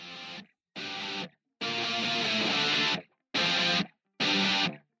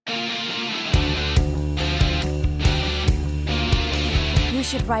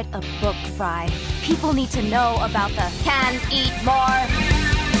should write a book, Fry. People need to know about the can eat more.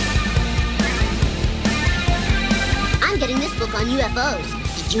 I'm getting this book on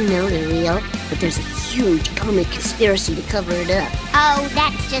UFOs. Did you know they're real? But there's a huge government conspiracy to cover it up. Oh,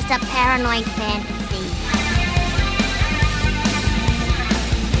 that's just a paranoid fantasy.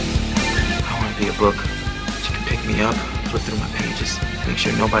 I want to be a book that you can pick me up, flip through my pages, make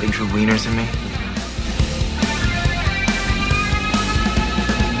sure nobody drew wieners in me.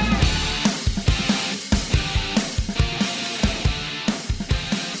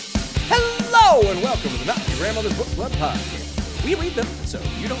 Hello and welcome to the Not Your Grandmother's Book Club podcast. We read them so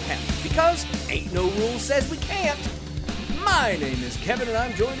you don't have to, because ain't no rule says we can't. My name is Kevin, and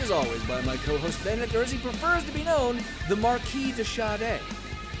I'm joined as always by my co-host Benedict, or as he prefers to be known, the Marquis de Sade.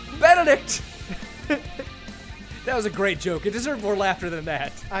 Benedict! That was a great joke. It deserved more laughter than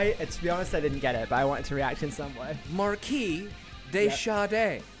that. To be honest, I didn't get it, but I wanted to react in some way. Marquis de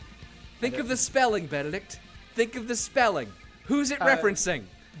Sade. Think of the spelling, Benedict. Think of the spelling. Who's it referencing?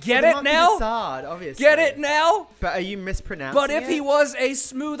 Get it now? Sade, obviously. Get it now? But are you mispronouncing But if it? he was a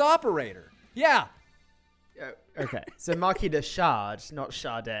smooth operator. Yeah. Okay, so Marquis de Sade, not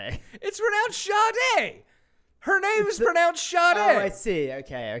Sade. It's pronounced Sade. Her name is pronounced Sade. Oh, I see.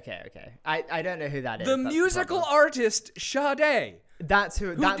 Okay. I don't know who that is. The That's musical problem. artist Sade. That's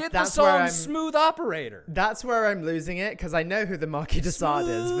who Who did the that's song where I'm, Smooth Operator. That's where I'm losing it, because I know who the Marquis de Sade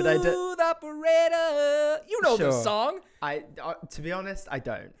is, but I don't. Smooth Operator. You know the Sure. song. To be honest, I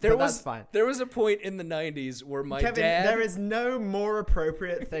don't. That's fine. There was a point in the 90s where my Kevin, dad... there is no more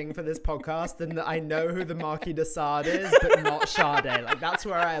appropriate thing for this podcast than that I know who the Marquis de Sade is, but not Sade. Like, that's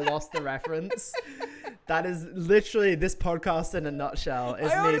where I lost the reference. That is literally this podcast in a nutshell.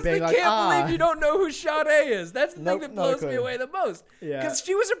 Is I me honestly being like, can't believe you don't know who Sade is. That's the thing that not a blows me clue. away the most. Yeah. Because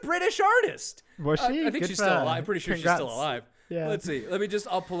she was a British artist. Was she? I think Good she's for still her. alive. I'm pretty sure Congrats. she's still alive. Yeah. Let's see.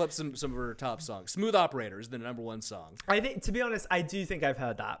 I'll pull up some of her top songs. Smooth Operator is the number one song. I think, to be honest, I do think I've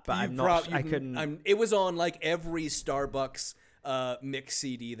heard that, but I couldn't. It was on like every Starbucks mix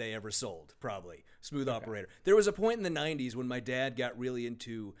CD they ever sold, probably. Smooth Operator. There was a point in the 90s when my dad got really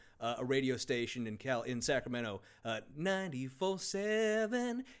into a radio station in Sacramento,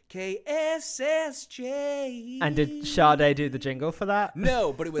 94.7 KSSJ. And did Sade do the jingle for that?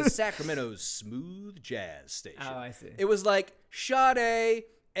 No, but it was Sacramento's smooth jazz station. Oh, I see. It was like Sade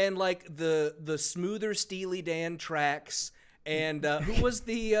and like the smoother Steely Dan tracks. And who was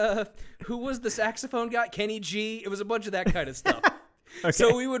the saxophone guy? Kenny G. It was a bunch of that kind of stuff. Okay.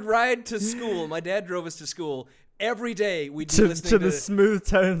 So we would ride to school. My dad drove us to school. Every day we'd be listening to the smooth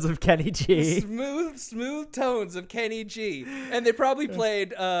tones of Kenny G. Smooth tones of Kenny G. And they probably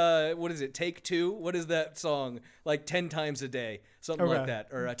played, Take Two? What is that song? Like 10 times a day. Something like that.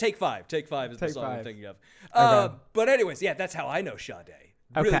 Or Take Five. Take Five is the song I'm thinking of. But anyways, yeah, that's how I know Sade.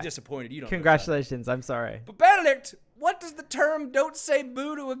 Really disappointed you don't Congratulations. I'm sorry. But Benedict, what does the term "don't say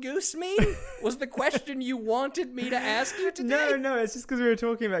boo to a goose" mean? Was the question you wanted me to ask you today? No, it's just because we were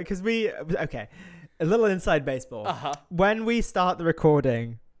talking about, a little inside baseball. When we start the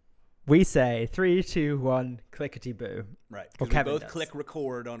recording, we say 3, 2, 1, clickety boo. Right, Or because we Kevin both does. click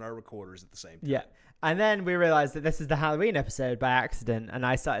record on our recorders at the same time. Yeah. And then we realized that this is the Halloween episode by accident, and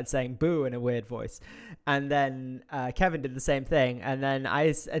I started saying boo in a weird voice. And then Kevin did the same thing, and then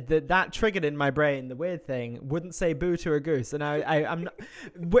that triggered in my brain the weird thing, wouldn't say boo to a goose. And I'm not...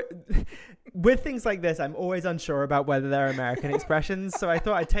 With things like this, I'm always unsure about whether they're American expressions, so I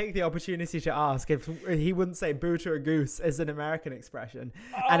thought I'd take the opportunity to ask if he wouldn't say boo to a goose is an American expression.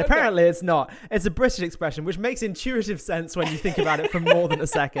 And apparently it's not. It's a British expression, which makes intuitive sense when you think about it for more than a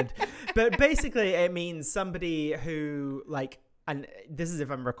second. But basically it means somebody who, like, and this is if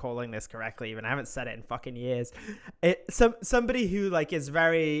I'm recalling this correctly, even I haven't said it in fucking years. Somebody who like is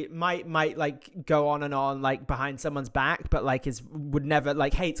very might like go on and on like behind someone's back, but like would never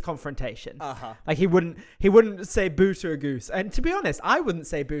like hates confrontation. Like he wouldn't say boo to a goose. And to be honest, I wouldn't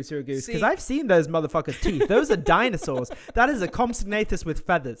say boo to a goose because I've seen those motherfuckers' teeth. Those are dinosaurs. That is a Compsognathus with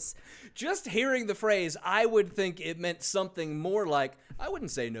feathers. Just hearing the phrase, I would think it meant something more like, I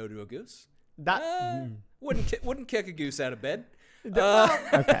wouldn't say no to a goose. Wouldn't kick a goose out of bed.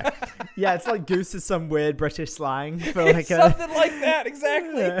 Okay. Yeah, it's like goose is some weird British slang for like something like that.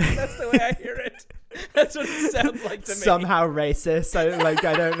 Exactly. That's the way I hear it. That's what it sounds like to me. Somehow racist. I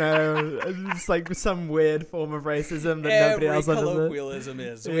don't know. It's like some weird form of racism that nobody else understands. understands. Colloquialism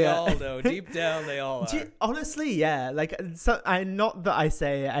is. We all know. Deep down, they all are. Honestly, yeah. Like, not that I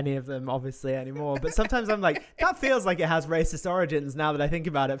say any of them, obviously, anymore, but sometimes I'm like, that feels like it has racist origins now that I think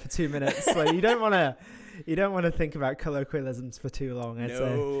about it for 2 minutes. Like, you don't want to think about colloquialisms for too long, I'd say.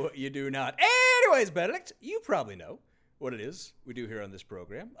 No, you do not. Anyways, Benedict, you probably know what it is we do here on this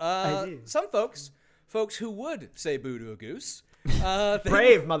program. I do. Some folks who would say boo to a goose.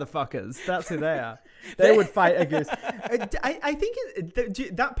 Brave motherfuckers. That's who they are. They would fight a goose. I think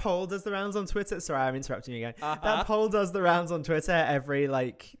that poll does the rounds on Twitter. Sorry, I'm interrupting you again. That poll does the rounds on Twitter every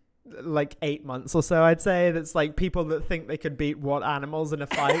like 8 months or so, I'd say. That's like people that think they could beat what animals in a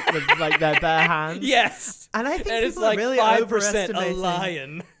fight with like their bare hands. Yes. And I think and people it's like are really 5% overestimating. a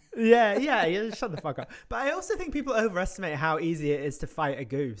lion. Yeah, shut the fuck up. But I also think people overestimate how easy it is to fight a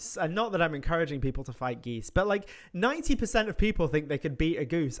goose. And not that I'm encouraging people to fight geese, but like 90% of people think they could beat a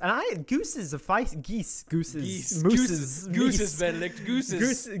goose. And gooses are gooses, Benedict,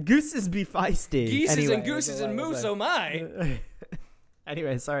 gooses. Gooses be feisty. Geeses anyway, and gooses and moose, oh my.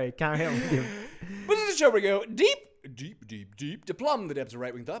 Anyway, sorry, carry on with you. But in the show we go deep to plumb the depths of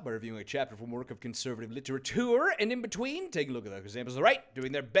right-wing thought by reviewing a chapter from work of conservative literature, and in between, taking a look at the examples of the right,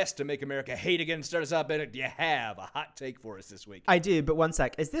 doing their best to make America hate again. Start us out, Bennett. Do you have a hot take for us this week? I do, but one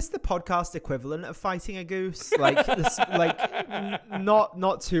sec. Is this the podcast equivalent of fighting a goose? Like,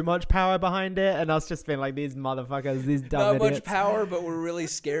 not too much power behind it, and us just being like, these motherfuckers, these dumb idiots. Not much power, but we're really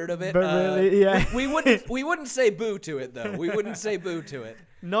scared of it. But really, yeah. We wouldn't say boo to it, though. We wouldn't say boo to it.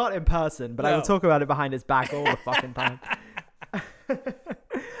 Not in person, but I will talk about it behind his back all the fucking time.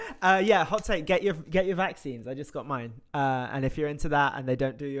 Yeah, hot take. Get your vaccines. I just got mine. And if you're into that and they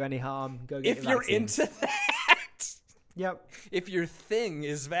don't do you any harm, go get your vaccines. If you're into that. Yep. If your thing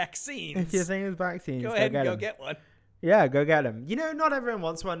is vaccines. If your thing is vaccines, go ahead and go get one. Yeah, go get them. You know, not everyone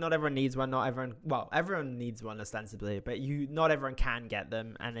wants one. Not everyone needs one. Everyone needs one ostensibly, but not everyone can get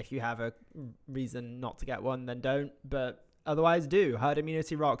them. And if you have a reason not to get one, then don't. But otherwise, do. Herd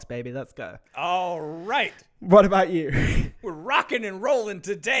immunity rocks, baby. Let's go. All right. What about you? We're rocking and rolling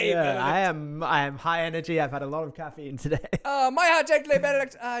today. Yeah, I am high energy. I've had a lot of caffeine today. My hot take today,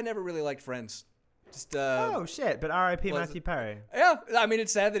 Benedict. I never really liked Friends. Just oh shit! But R.I.P. Matthew Perry. Yeah, I mean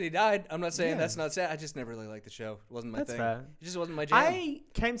it's sad that he died. I'm not saying that's not sad. I just never really liked the show. It wasn't my thing. Fair. It just wasn't my jam. I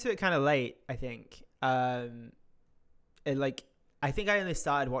came to it kind of late. I think. I think I only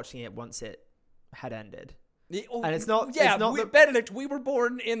started watching it once it had ended. And it's not. Yeah, it's not Benedict. We were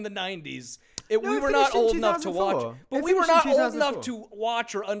born in the '90s. We were not old enough to watch. But we were not old enough to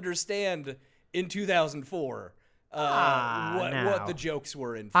watch or understand in 2004. What the jokes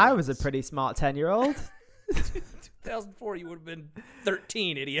were in Friends. I was a pretty smart 10-year-old. 2004, you would have been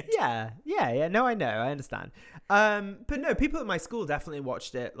 13, idiot. Yeah. No, I know. I understand. But no, people at my school definitely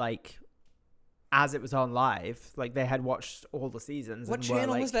watched it like as it was on live. Like they had watched all the seasons. What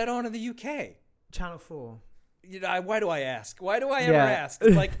channel was that on in the UK? Channel 4. Why do I ask? Why do I ever ask?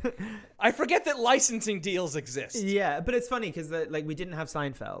 Like, I forget that licensing deals exist. Yeah, but it's funny because we didn't have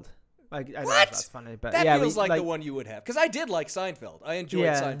Seinfeld. Like, I don't know what? if that's funny, but that feels like the one you would have. Because I did like Seinfeld. I enjoyed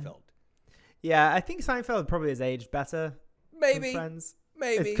Seinfeld. Yeah, I think Seinfeld probably has aged better. Maybe. Than Friends.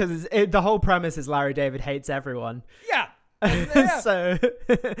 Maybe. Because the whole premise is Larry David hates everyone. Yeah. so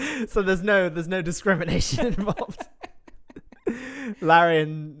there's no discrimination involved. Larry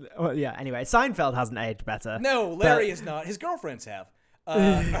and anyway, Seinfeld hasn't aged better. No, Larry is not. His girlfriends have.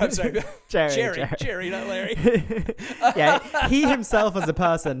 I'm sorry, Jerry, not Larry. Yeah, he himself as a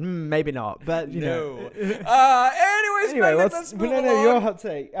person, maybe not, but you know. Anyway, let's move along. Your hot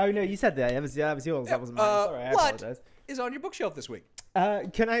take. Oh no, you said that. That was yours. That wasn't mine. Sorry, I apologize. What is on your bookshelf this week?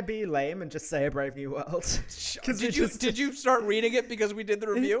 Can I be lame and just say A Brave New World? Did you start reading it because we did the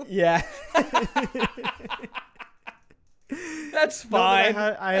review? Yeah. That's fine.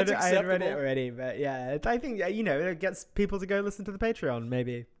 I had read it already, but yeah, I think it gets people to go listen to the Patreon.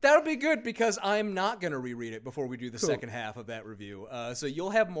 Maybe that'll be good because I'm not going to reread it before we do the second half of that review. So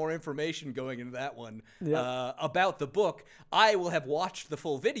you'll have more information going into that one about the book. I will have watched the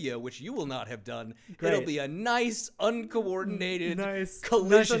full video, which you will not have done. Great. It'll be a nice, uncoordinated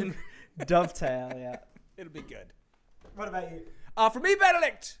collision, dovetail. Yeah, it'll be good. What about you? For me,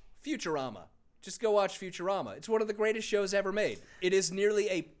 Benedict, Futurama. Just go watch Futurama. It's one of the greatest shows ever made. It is nearly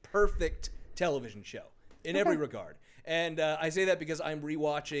a perfect television show in every regard. And I say that because I'm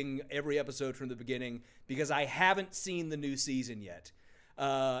rewatching every episode from the beginning because I haven't seen the new season yet.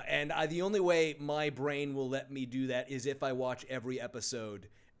 And the only way my brain will let me do that is if I watch every episode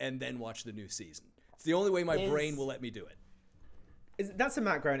and then watch the new season. It's the only way my brain will let me do it. That's a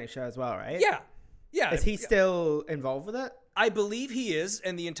Matt Groening show as well, right? Yeah. Is he still involved with it? I believe he is,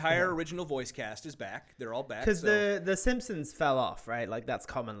 and the entire original voice cast is back. They're all back. Because the Simpsons fell off, right? Like, that's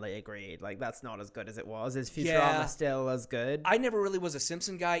commonly agreed. Like, that's not as good as it was. Is Futurama still as good? I never really was a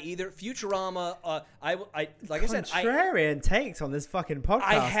Simpson guy either. Futurama, Contrarian takes on this fucking podcast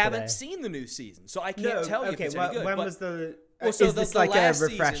I haven't seen the new season, so I can't tell you if it's any good. When was the... Well, so is this like a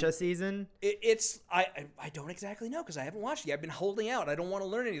refresher season? I don't exactly know because I haven't watched it yet. I've been holding out. I don't want to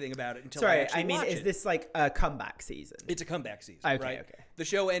learn anything about it until Sorry, I watch it. Is this like a comeback season? It's a comeback season, okay, right? Okay. The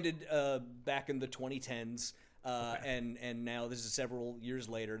show ended back in the 2010s, and now this is several years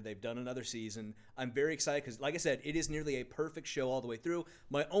later. They've done another season. I'm very excited because, like I said, it is nearly a perfect show all the way through.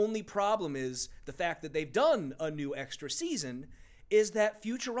 My only problem is the fact that they've done a new extra season is that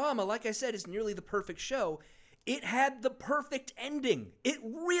Futurama, like I said, is nearly the perfect show. It had the perfect ending. It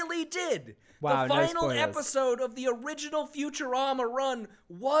really did. Wow, the final no episode of the original Futurama run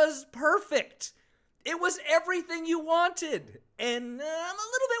was perfect. It was everything you wanted. And I'm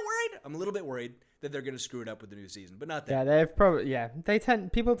a little bit worried that they're going to screw it up with the new season, but not that. Yeah, they've probably,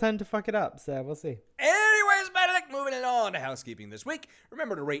 people tend to fuck it up, so we'll see. Anyways, Benedict, moving it on to housekeeping this week.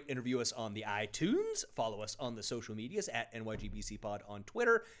 Remember to rate and review us on the iTunes. Follow us on the social medias at NYGBC Pod on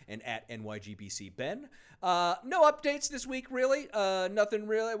Twitter and at NYGBC Ben. No updates this week, really. Nothing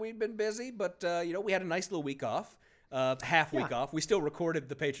really. We've been busy, but, we had a nice little week off. Half week off. We still recorded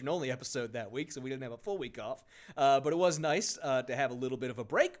the patron-only episode that week, so we didn't have a full week off. But it was nice to have a little bit of a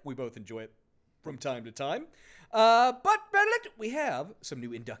break. We both enjoy it from time to time. But, Benedict, we have some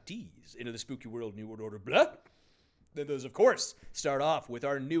new inductees into the Spooky World New World Order blah. Then those, of course, start off with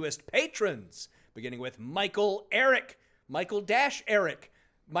our newest patrons, beginning with Michael Eric. Michael Eric.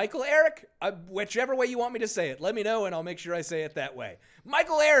 Michael Eric, whichever way you want me to say it, let me know and I'll make sure I say it that way.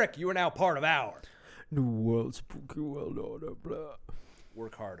 Michael Eric, you are now part of our New World Spooky World Order blah.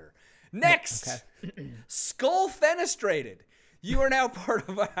 Work harder. Next, Skull Fenestrated, you are now part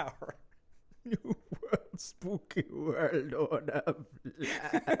of our New World Spooky World Order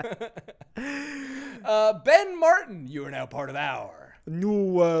blah. Ben Martin, you are now part of our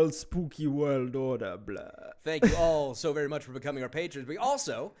New World Spooky World Order blah. Thank you all so very much for becoming our patrons. We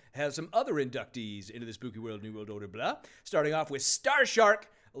also have some other inductees into the Spooky World New World Order blah. Starting off with Star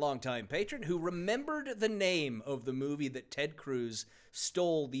Shark, a longtime patron who remembered the name of the movie that Ted Cruz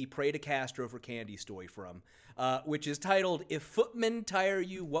stole the Pray to Castro for Candy story from, which is titled If Footmen Tire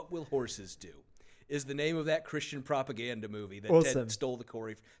You, What Will Horses Do? Is the name of that Christian propaganda movie that Ted stole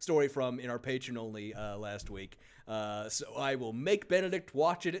the story from in our patron-only last week. So I will make Benedict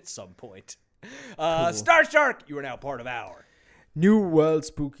watch it at some point. Cool. Star Shark, you are now part of our New World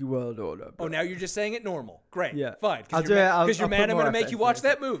Spooky World Order. Oh, now you're just saying it normal. Great. Yeah. Fine. I'll do it. Because you're mad I'm going to make you watch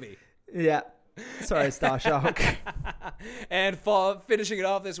that movie. Yeah. Sorry, Star Shark. And finishing it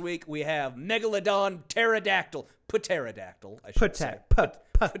off this week, we have Megalodon Pterodactyl. Pterodactyl, I should say.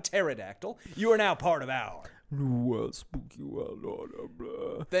 Pterodactyl. You are now part of our New World Spooky World Order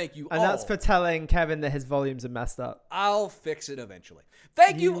blah. Thank you all. And that's for telling Kevin that his volumes are messed up. I'll fix it eventually.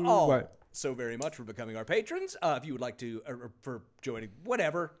 Thank you all won't. so very much for becoming our patrons. If you would like to, or for joining,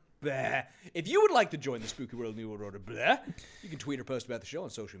 whatever. Blah. If you would like to join the Spooky World New World Order, blah, you can tweet or post about the show on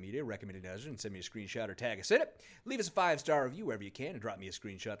social media, recommend it as and send me a screenshot or tag us in it. Leave us a 5-star review wherever you can and drop me a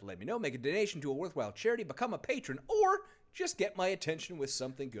screenshot to let me know. Make a donation to a worthwhile charity, become a patron, or just get my attention with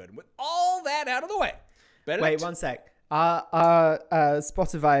something good. And with all that out of the way, Wait, one sec. Our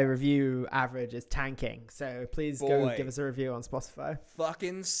Spotify review average is tanking, so please go give us a review on Spotify.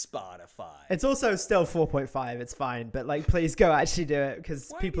 Fucking Spotify. It's also still 4.5. It's fine, but please go actually do it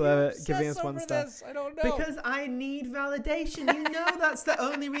because people are giving us 1 star. I don't know. Because I need validation. You know that's the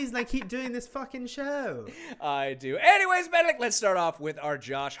only reason I keep doing this fucking show. I do. Anyways, Benedict, let's start off with our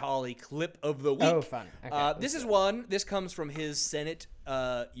Josh Hawley clip of the week. Oh, fun. Okay, this comes from his Senate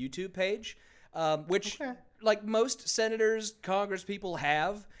YouTube page, which... Okay. Like most senators, Congress people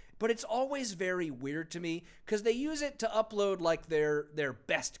have, but it's always very weird to me because they use it to upload their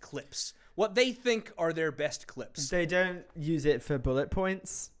best clips, what they think are their best clips. They don't use it for bullet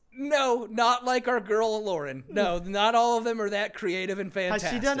points? No, not like our girl Lauren. No, not all of them are that creative and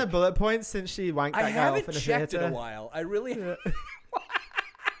fantastic. Has she done a bullet point since she wanked that guy off in a theater? I haven't checked in a while. I really... Yeah.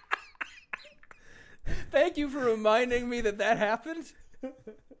 Thank you for reminding me that happened.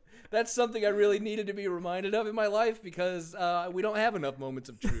 That's something I really needed to be reminded of in my life because we don't have enough moments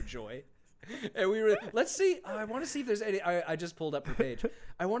of true joy. And let's see. I want to see if there's any. I just pulled up her page.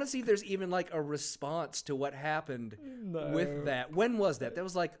 I want to see if there's even a response to what happened with that. When was that? That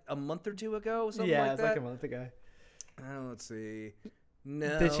was a month or two ago. Something like that. Yeah, it was a month ago. Let's see.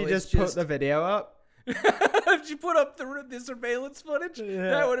 No. Did she just put the video up? If she put up the surveillance footage,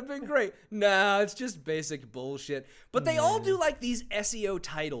 that would have been great. No, it's just basic bullshit. But they all do these SEO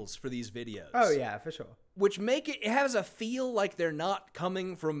titles for these videos. Oh yeah, for sure. Which make it has a feel like they're not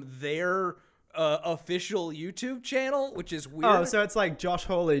coming from their official YouTube channel, which is weird. Oh, so it's like Josh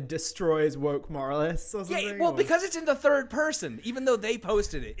Hawley destroys woke moralists or something? Yeah, well, because it's in the third person, even though they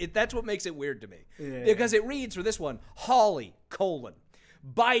posted it. That's what makes it weird to me. Yeah. Because it reads for this one, Hawley,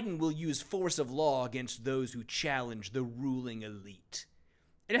 Biden will use force of law against those who challenge the ruling elite.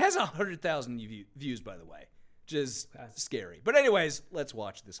 And it has 100,000 views, by the way, which is scary. But anyways, let's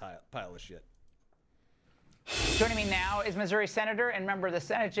watch this pile of shit. Joining me now is Missouri Senator and member of the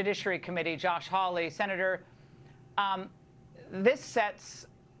Senate Judiciary Committee, Josh Hawley. Senator, this sets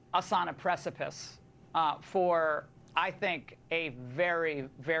us on a precipice for, I think, a very,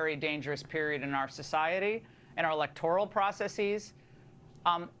 very dangerous period in our society and our electoral processes.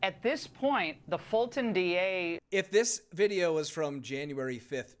 At this point, the Fulton DA... If this video was from January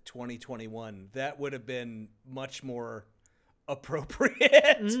 5th, 2021, that would have been much more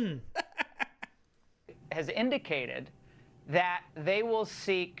appropriate. has indicated that they will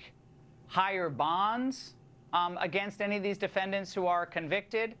seek higher bonds against any of these defendants who are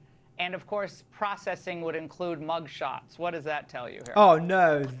convicted. And, of course, processing would include mugshots. What does that tell you here? Oh,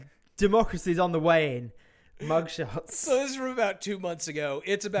 no. Democracy's on the wane. Mugshots. So this is from about 2 months ago.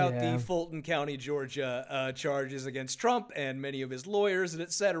 It's about the Fulton County, Georgia charges against Trump and many of his lawyers and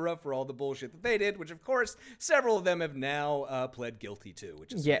et cetera for all the bullshit that they did, which, of course, several of them have now pled guilty to,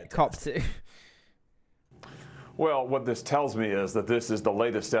 which is fantastic. Cop to. Well, what this tells me is that this is the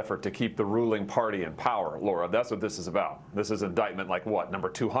latest effort to keep the ruling party in power, Laura. That's what this is about. This is indictment like what, number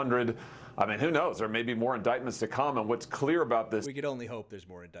 200? I mean, who knows? There may be more indictments to come, and what's clear about this... We could only hope there's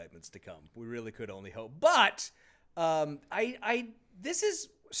more indictments to come. We really could only hope. But this is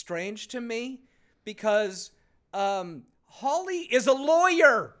strange to me because Hawley is a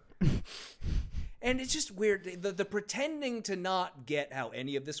lawyer. And it's just weird. The pretending to not get how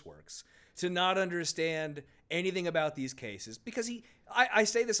any of this works, to not understand anything about these cases, because I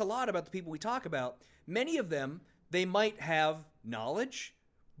say this a lot about the people we talk about. Many of them, they might have knowledge,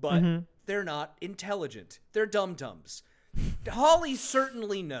 but they're not intelligent. They're dum-dums. Hawley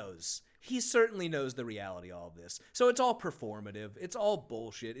certainly knows. He certainly knows the reality of all of this. So it's all performative. It's all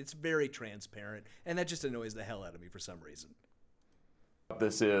bullshit. It's very transparent. And that just annoys the hell out of me for some reason.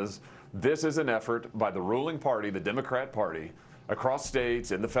 This is an effort by the ruling party, the Democrat Party, across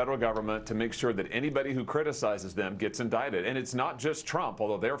states and the federal government to make sure that anybody who criticizes them gets indicted. And it's not just Trump,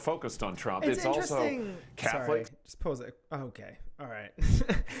 although they're focused on Trump. It's also Catholic. Sorry, just pause it. Okay. All right.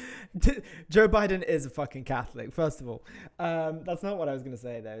 Joe Biden is a fucking Catholic, first of all. That's not what I was going to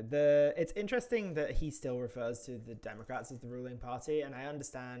say, though. It's interesting that he still refers to the Democrats as the ruling party, and I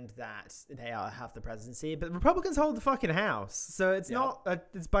understand that they have the presidency, but the Republicans hold the fucking House, so it's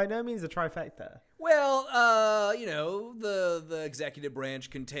it's by no means a trifecta. Well, the executive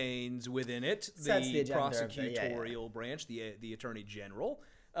branch contains within it the prosecutorial branch, the attorney general.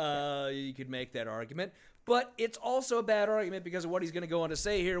 You could make that argument. But it's also a bad argument because of what he's going to go on to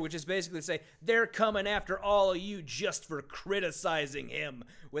say here, which is basically to say they're coming after all of you just for criticizing him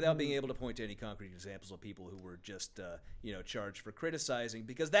without being able to point to any concrete examples of people who were just, charged for criticizing,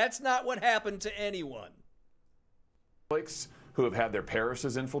 because that's not what happened to anyone. Who have had their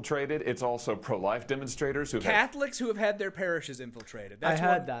parishes infiltrated. It's also pro-life demonstrators Catholics who have had their parishes infiltrated. I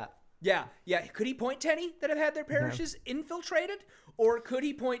heard that. Yeah. Could he point to any that have had their parishes infiltrated? Or could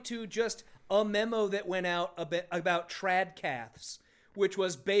he point to just a memo that went out about tradcaths, which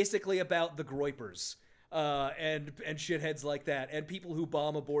was basically about the groypers and shitheads like that, and people who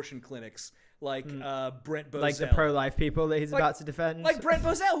bomb abortion clinics, like Brent Bozell. Like the pro-life people that he's about to defend? Like Brent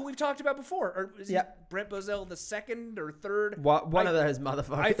Bozell, who we've talked about before. Or is he Brent Bozell the second or third? One of those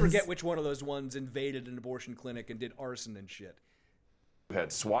motherfuckers. I forget which one of those ones invaded an abortion clinic and did arson and shit. Had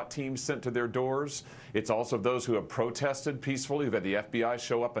SWAT teams sent to their doors. It's also those who have protested peacefully, who've had the FBI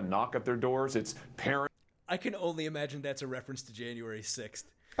show up and knock at their doors. It's parents. I can only imagine that's a reference to January 6th.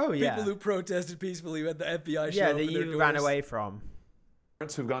 Oh, yeah. People who protested peacefully, who had the FBI show up at their doors. Yeah, that you ran away from.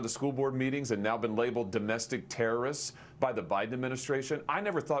 Who've gone to school board meetings and now been labeled domestic terrorists by the Biden administration. I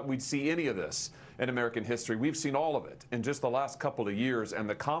never thought we'd see any of this in American history. We've seen all of it in just the last couple of years, and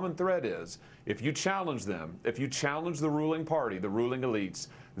the common thread is if you challenge them, if you challenge the ruling party, the ruling elites,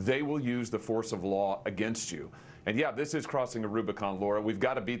 they will use the force of law against you. And yeah, this is crossing a Rubicon, Laura. We've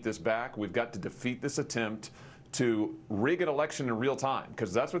got to beat this back. We've got to defeat this attempt to rig an election in real time,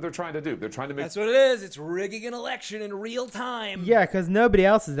 because that's what they're trying to do. They're trying to make... That's what it is. It's rigging an election in real time. Yeah, because nobody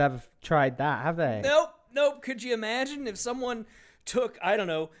else has ever tried that, have they? Nope. Could you imagine if someone took,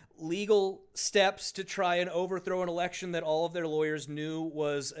 legal steps to try and overthrow an election that all of their lawyers knew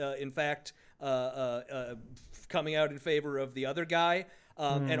was, in fact, coming out in favor of the other guy,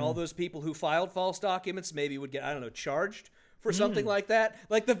 and all those people who filed false documents maybe would get, charged for something like that.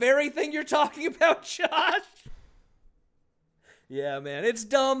 Like the very thing you're talking about, Josh. Yeah, man, it's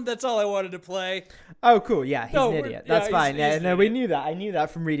dumb. That's all I wanted to play. Oh, cool. Yeah, he's an idiot. That's fine. He's No, we knew that. I knew that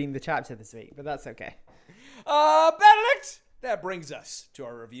from reading the chapter this week, but that's okay. Benedict! That brings us to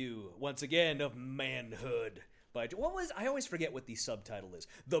our review, once again, of Manhood. I always forget what the subtitle is.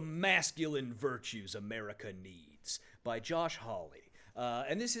 The Masculine Virtues America Needs, by Josh Hawley.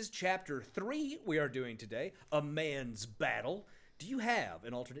 And this is chapter 3 we are doing today, A Man's Battle. Do you have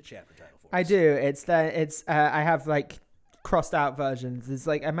an alternate chapter title for us? I do. I have like crossed out versions. It's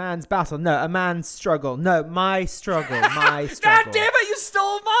like A Man's Battle. No, A Man's Struggle. No, My Struggle. My Struggle. God damn it, you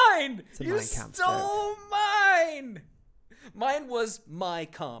stole mine! You stole mine! Mine was My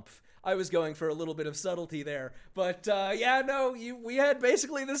Kampf. I was going for a little bit of subtlety there. But, we had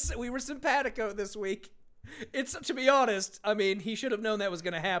basically this. We were simpatico this week. It's, to be honest, I mean, he should have known that was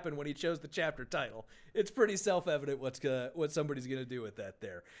going to happen when he chose the chapter title. It's pretty self-evident what somebody's going to do with that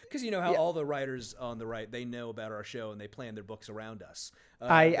there. Because you know how all the writers on the right, they know about our show and they plan their books around us.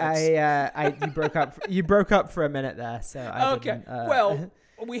 You broke up for a minute there, so I didn't. Well,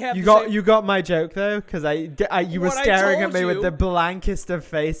 we have you got my joke though, because you were staring at me with the blankest of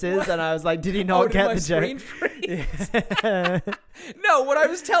faces, and I was like, did he not get the joke? No, what I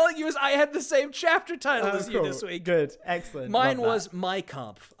was telling you is I had the same chapter title as you this week. Good, excellent. Mine was My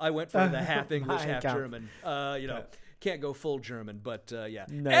Kampf. I went for the half English, half German. Can't go full German, but yeah.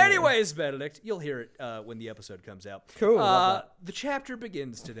 No. Anyways, Benedict, you'll hear it when the episode comes out. Cool. The chapter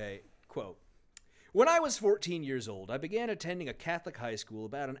begins today, quote, "When I was 14 years old, I began attending a Catholic high school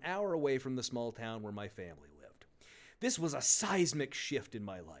about an hour away from the small town where my family lived. This was a seismic shift in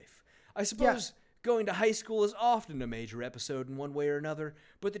my life. I suppose going to high school is often a major episode in one way or another,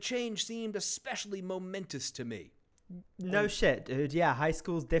 but the change seemed especially momentous to me." No shit, dude. Yeah, high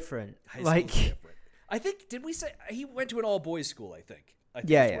school's different. High school's different. I think, did we say, he went to an all-boys school, I think. That's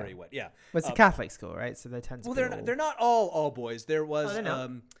where he went, yeah. Well, it's a Catholic school, right? So they tend to they're not all boys. There was...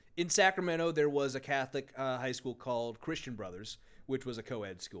 in Sacramento, there was a Catholic high school called Christian Brothers, which was a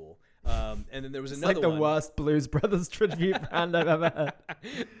co-ed school. And then there was another one. It's like the worst Blues Brothers tribute band I've ever heard.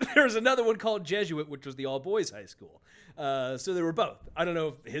 There was another one called Jesuit, which was the all-boys high school. So there were both. I don't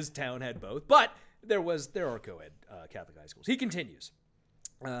know if his town had both, but there are co-ed Catholic high schools. He continues.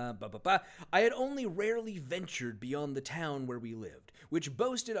 I had only rarely ventured beyond the town where we lived, which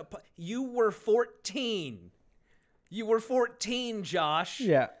boasted a... You were 14. You were 14, Josh.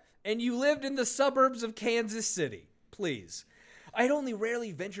 Yeah. And you lived in the suburbs of Kansas City. Please. I had only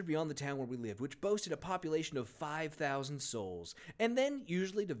rarely ventured beyond the town where we lived, which boasted a population of 5,000 souls, and then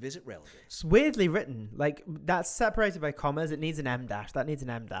usually to visit relatives. It's weirdly written. Like, that's separated by commas. It needs an M dash. That needs an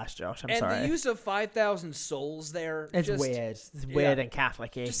M dash, Josh. I'm sorry. And the use of 5,000 souls there... It's weird. It's weird and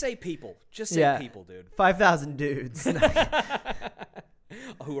Catholic-y. Just say people. Just say people, dude. 5,000 dudes.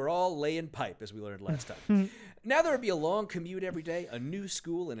 Who are all laying pipe, as we learned last time. Now there would be a long commute every day, a new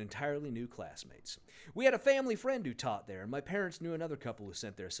school, and entirely new classmates. We had a family friend who taught there, and my parents knew another couple who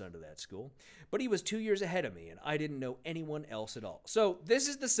sent their son to that school. But he was 2 years ahead of me, and I didn't know anyone else at all. So this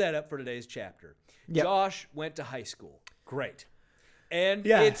is the setup for today's chapter. Yep. Josh went to high school. Great. And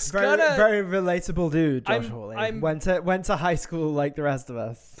it's very relatable dude, Josh Hawley. Went to high school like the rest of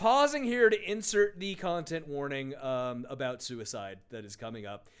us. Pausing here to insert the content warning about suicide that is coming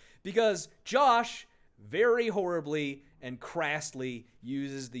up, because Josh very horribly and crassly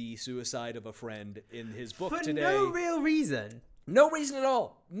uses the suicide of a friend in his book today. For no real reason. No reason at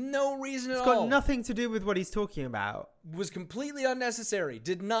all. No reason at all. It's got nothing to do with what he's talking about. Was completely unnecessary.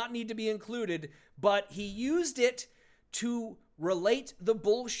 Did not need to be included, but he used it to relate the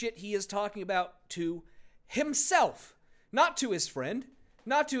bullshit he is talking about to himself. Not to his friend.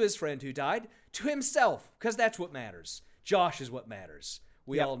 Not to his friend who died. To himself. Because that's what matters. Josh is what matters.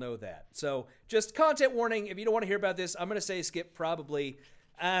 We all know that. So just content warning. If you don't want to hear about this, I'm going to say skip probably,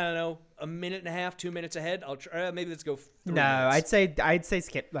 I don't know, a minute and a half, 2 minutes ahead. I'll try, maybe let's go 3 minutes. I'd say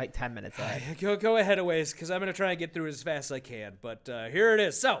skip like 10 minutes ahead. Go ahead a ways, because I'm going to try and get through it as fast as I can. But here it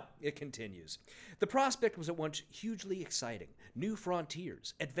is. So it continues. The prospect was at once hugely exciting. New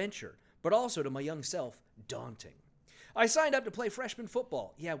frontiers, adventure, but also to my young self, daunting. I signed up to play freshman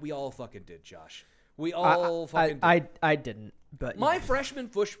football. Yeah, we all fucking did, Josh. We all fucking did. I didn't. But my freshman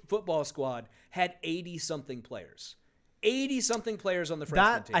football squad had 80-something players. 80-something players on the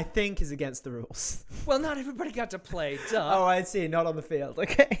freshman team. That, I think, is against the rules. Well, not everybody got to play. Duh. Oh, I see. Not on the field.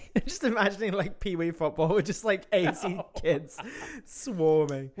 Okay. Just imagining, like, Pee-wee football with just, like, 80 kids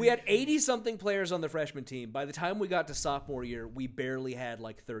swarming. We had 80-something players on the freshman team. By the time we got to sophomore year, we barely had,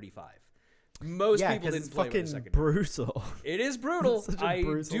 like, 35. Most Yeah, people 'cause didn't it's play with the fucking secondary. brutal. It is brutal. It's such a I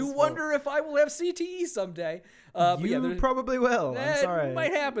brutal do sport. wonder if I will have CTE someday. But yeah, You probably will. I'm sorry. It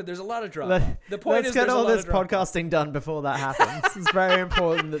might happen. There's a lot of drama. The point Let's is, get there's all a lot this of drama. podcasting done before that happens. It's very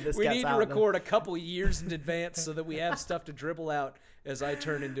important that this We gets need to out there. record a couple years in advance so that we have stuff to dribble out as I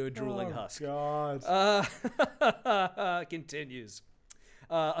turn into a drooling husk. God. Continues.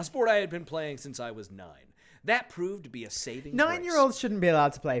 A sport I had been playing since I was 9. That proved to be a saving grace. 9-year-olds shouldn't be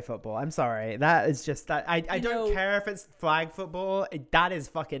allowed to play football. I'm sorry. That is just that. I don't know- care if it's flag football. That is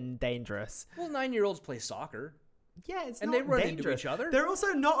fucking dangerous. Well, 9-year-olds play soccer. Yeah, it's And not they run dangerous. into each other. They're also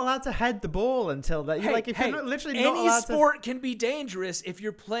not allowed to head the ball until that. Hey, Like if hey, you're not, literally not any allowed sport can be dangerous if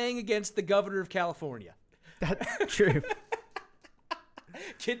you're playing against the governor of California. to. That's true.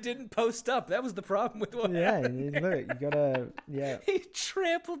 Kid didn't post up. That was the problem with what Yeah, happened. look, you gotta. Yeah, He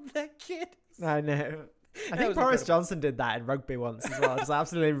trampled that kid. I know. I That think was Boris incredible. Johnson did that in rugby once as well. Just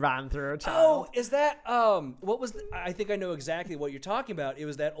absolutely ran through a Oh, child. is that what was I think I know exactly what you're talking about. It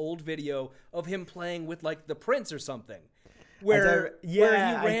was that old video of him playing with like the Prince or something. Where he I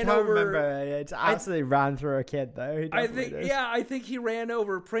ran can't over remember. It absolutely ran through a kid though. He I definitely think did. I think he ran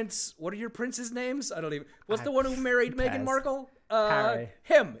over Prince. What are your prince's names? I don't even. What's the one who married who Meghan cares? Markle? Harry.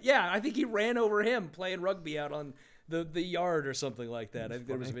 Him. Yeah, I think he ran over him playing rugby out on the yard or something like that. I think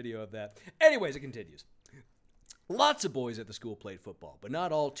there was a video of that. Anyways, it continues. Lots of boys at the school played football, but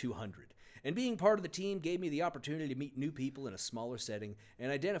not all 200. And being part of the team gave me the opportunity to meet new people in a smaller setting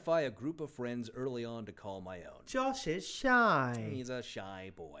and identify a group of friends early on to call my own. Josh is shy. He's a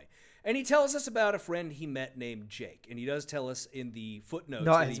shy boy. And he tells us about a friend he met named Jake. And he does tell us in the footnotes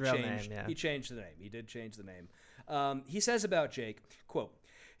Not that his he real changed. name, yeah. He changed the name. He did change the name. He says about Jake, quote,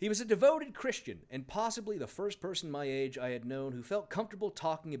 "He was a devoted Christian and possibly the first person my age I had known who felt comfortable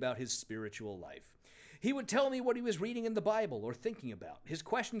talking about his spiritual life. He would tell me what he was reading in the Bible or thinking about, his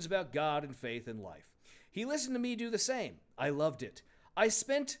questions about God and faith and life. He listened to me do the same. I loved it. I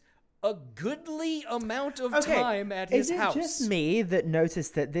spent a goodly amount of time at his house." Is it just me that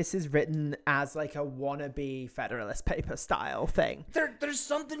noticed that this is written as like a wannabe Federalist Paper style thing? There's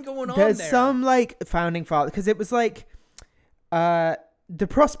something going on There's there. some like founding father, because it was like, the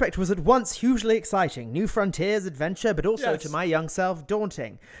prospect was at once hugely exciting, new frontiers, adventure, but also Yes. to my young self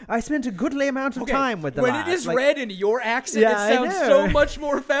daunting. I spent a goodly amount of Okay, time with the when lads. it is like, read in your accent, Yeah, I it sounds know. so much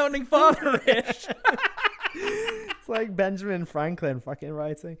more founding father-ish. it's like Benjamin Franklin fucking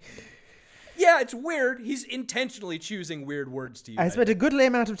writing. Yeah, it's weird. He's intentionally choosing weird words to use. I spent a goodly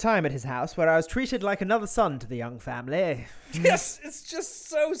amount of time at his house, where I was treated like another son to the young family. Yes, it's just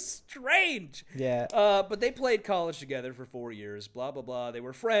so strange. Yeah. But they played college together for 4 years. Blah blah blah. They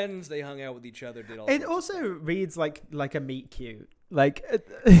were friends. They hung out with each other. Did all. It sorts of also reads like a meet cute. Like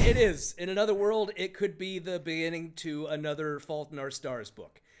It is. In another world, it could be the beginning to another Fault in Our Stars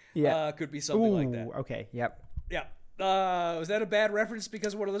book. Yeah. Could be something like that. Ooh, okay, yep. Yeah. Was that a bad reference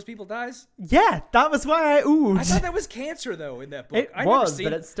because one of those people dies? Yeah, that was why I oohed. I thought that was cancer, though, in that book. It I've was,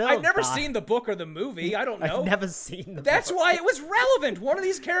 never but it's still I've never bad. seen the book or the movie. I don't know. I've never seen the That's book. why it was relevant. One of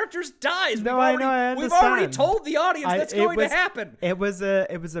these characters dies. No, I know, We've already understand. told the audience that's going to happen. It was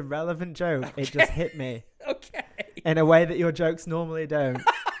a relevant joke. It just hit me Okay. in a way that your jokes normally don't.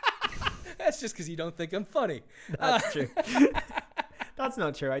 That's just because you don't think I'm funny. That's true. That's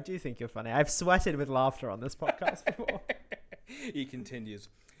not true. I do think you're funny. I've sweated with laughter on this podcast before. He continues.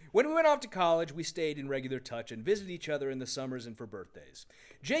 When we went off to college, we stayed in regular touch and visited each other in the summers and for birthdays.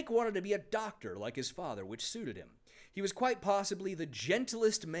 Jake wanted to be a doctor like his father, which suited him. He was quite possibly the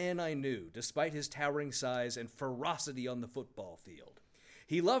gentlest man I knew, despite his towering size and ferocity on the football field.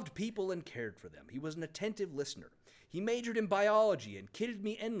 He loved people and cared for them. He was an attentive listener. He majored in biology and kidded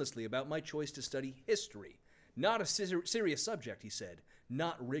me endlessly about my choice to study history. Not a serious subject, he said.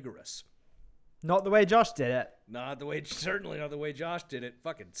 Not rigorous. Not the way Josh did it. Certainly not the way Josh did it.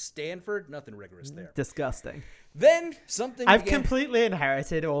 Fucking Stanford, nothing rigorous there. Disgusting. Then something I've began. completely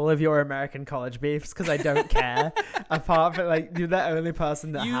inherited all of your American college beefs because I don't care. Apart from, like, you're the only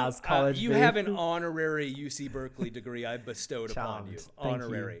person that has college You beef. have an honorary UC Berkeley degree I bestowed upon you. Charmed. Thank you.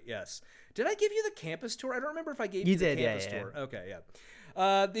 Honorary, yes. Did I give you the campus tour? I don't remember if I gave You you the did, yeah, campus yeah. tour. Okay,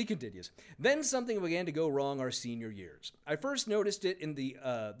 yeah. He continues. Then something began to go wrong our senior years. I first noticed it in the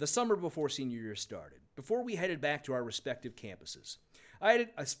summer before senior year started, before we headed back to our respective campuses.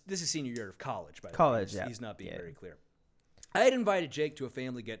 This is senior year of college, by the way. College, yeah. He's not being Yeah. very clear. I had invited Jake to a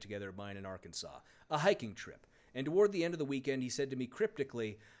family get-together of mine in Arkansas, a hiking trip, and toward the end of the weekend, he said to me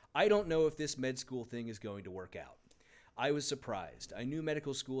cryptically, "I don't know if this med school thing is going to work out." I was surprised. I knew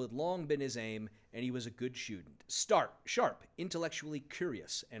medical school had long been his aim, and he was a good student. Sharp, intellectually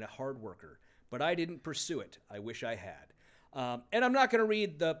curious, and a hard worker. But I didn't pursue it. I wish I had. And I'm not going to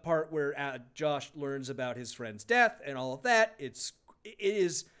read the part where Josh learns about his friend's death and all of that. It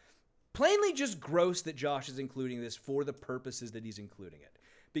is plainly just gross that Josh is including this for the purposes that he's including it.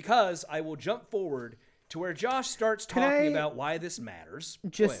 Because I will jump forward to where Josh starts talking about why this matters.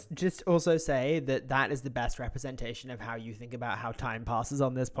 Just also say that is the best representation of how you think about how time passes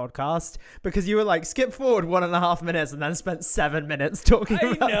on this podcast, because you were like, skip forward 1.5 minutes and then spent 7 minutes talking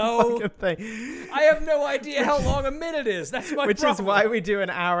about the fucking thing. I have no idea how long a minute is. That's my Which problem. is why we do an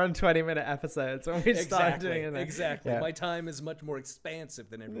hour and 20-minute episodes when we start doing it. Exactly. Yeah. My time is much more expansive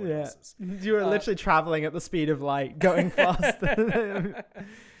than everyone else's. You were literally traveling at the speed of light, going fast.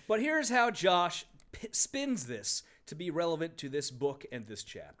 But here's how Josh spins this to be relevant to this book and this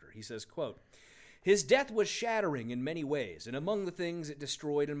chapter. He says, quote, "His death was shattering in many ways, and among the things it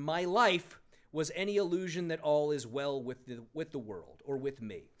destroyed in my life was any illusion that all is well with the world or with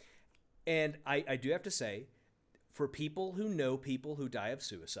me." And I do have to say, for people who know people who die of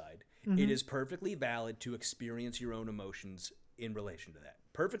suicide, it is perfectly valid to experience your own emotions in relation to that.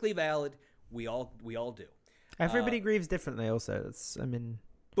 Perfectly valid. We all do. Everybody grieves differently also.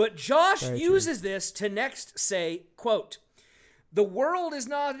 But Josh uses this to next say, quote, "The world is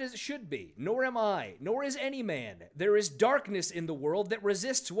not as it should be, nor am I, nor is any man. There is darkness in the world that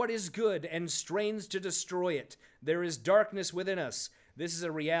resists what is good and strains to destroy it. There is darkness within us. This is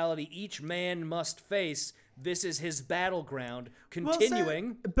a reality each man must face. This is his battleground."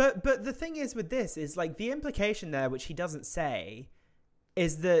 Continuing. But the thing is with this is like the implication there, which he doesn't say,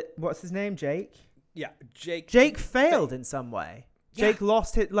 is that, what's his name? Jake? Yeah, Jake. Jake failed in some way. Jake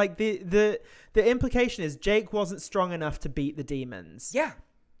lost it. Like the implication is Jake wasn't strong enough to beat the demons. Yeah.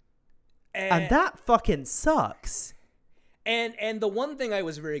 And that fucking sucks. And the one thing I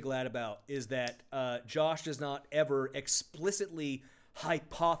was very glad about is that Josh does not ever explicitly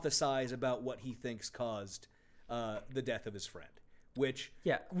hypothesize about what he thinks caused the death of his friend, which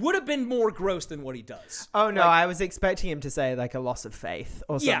would have been more gross than what he does. Oh no, I was expecting him to say like a loss of faith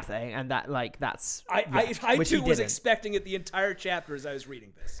or something, and that like that's I too was expecting it the entire chapter as I was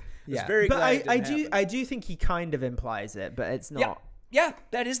reading this. I was very glad I do think he kind of implies it, but it's not. Yeah,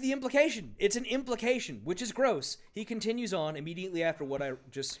 that is the implication. It's an implication, which is gross. He continues on immediately after what I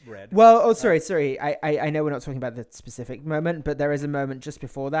just read. Well, sorry. I know we're not talking about the specific moment, but there is a moment just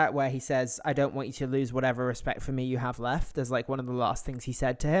before that where he says, "I don't want you to lose whatever respect for me you have left." As like one of the last things he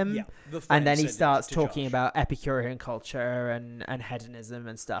said to him. Yeah, and then he starts talking about Epicurean culture and hedonism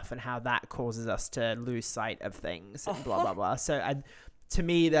and stuff and how that causes us to lose sight of things and blah, blah, blah. So to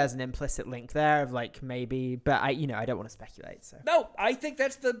me, there's an implicit link there of like maybe, but I don't want to speculate. So no, I think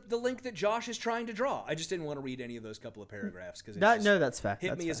that's the link that Josh is trying to draw. I just didn't want to read any of those couple of paragraphs because that's fair.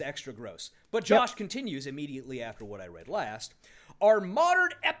 Hit me as extra gross. But Josh continues immediately after what I read last. "Our modern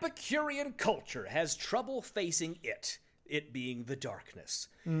Epicurean culture has trouble facing it being the darkness.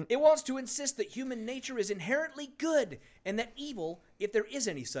 It wants to insist that human nature is inherently good and that evil, if there is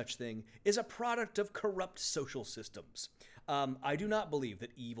any such thing, is a product of corrupt social systems. I do not believe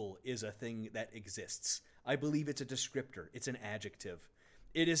that evil is a thing that exists. I believe it's a descriptor. It's an adjective.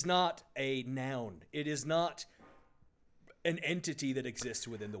 It is not a noun. It is not an entity that exists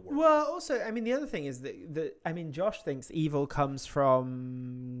within the world." Well, also, I mean, the other thing is that Josh thinks evil comes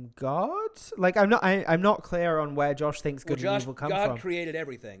from God. Like, I'm not clear on where Josh thinks good and evil come from. God created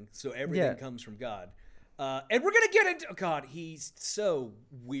everything, so everything comes from God. And we're going to get into... Oh God, he's so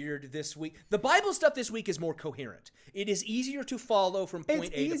weird this week. The Bible stuff this week is more coherent. It is easier to follow from point A to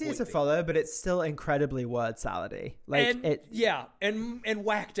point B. It's easier to follow, but it's still incredibly word salady. Like, and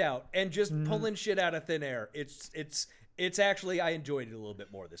whacked out and just pulling shit out of thin air. It's actually, I enjoyed it a little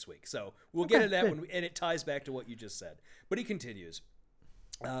bit more this week. So we'll get into that and it ties back to what you just said. But he continues.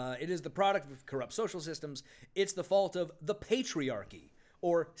 It is the product of corrupt social systems. It's the fault of the patriarchy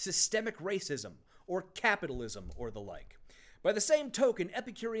or systemic racism or capitalism or the like. By the same token,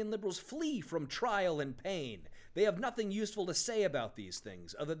 Epicurean liberals flee from trial and pain. They have nothing useful to say about these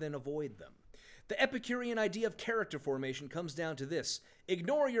things other than avoid them. The Epicurean idea of character formation comes down to this: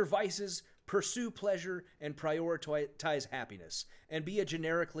 ignore your vices, pursue pleasure, and prioritize happiness, and be a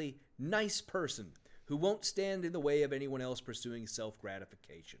generically nice person who won't stand in the way of anyone else pursuing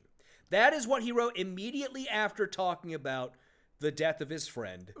self-gratification. That is what he wrote immediately after talking about the death of his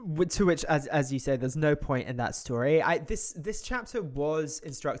friend. To which, as you say, there's no point in that story. This chapter was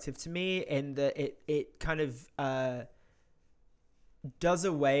instructive to me in that it kind of does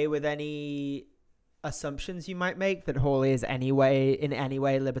away with any assumptions you might make that Hawley is in any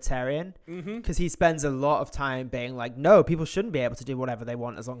way libertarian, because he spends a lot of time being like, no, people shouldn't be able to do whatever they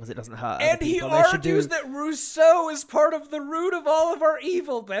want as long as it doesn't hurt And other he people. argues that Rousseau is part of the root of all of our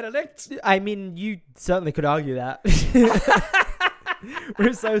evil, Benedict. I mean, you certainly could argue that.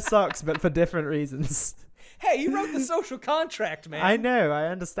 Rousseau sucks, but for different reasons. Hey, you wrote The Social Contract, man. I know, I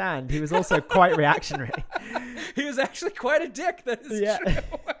understand. He was also quite reactionary. He was actually quite a dick, that is Yeah.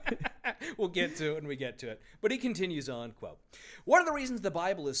 true. We'll get to it when we get to it. But he continues on, quote, "One of the reasons the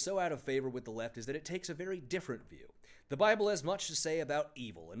Bible is so out of favor with the left is that it takes a very different view. The Bible has much to say about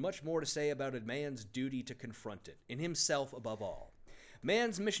evil and much more to say about a man's duty to confront it, in himself above all.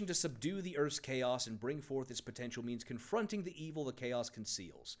 Man's mission to subdue the earth's chaos and bring forth its potential means confronting the evil the chaos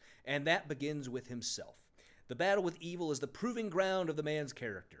conceals, and that begins with himself. The battle with evil is the proving ground of the man's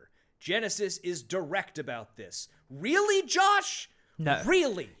character. Genesis is direct about this." Really, Josh? No.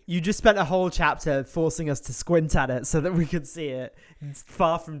 Really? You just spent a whole chapter forcing us to squint at it so that we could see it. It's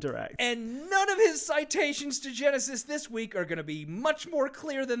far from direct. And none of his citations to Genesis this week are going to be much more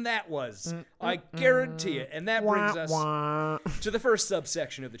clear than that was. I guarantee it. And that brings us to the first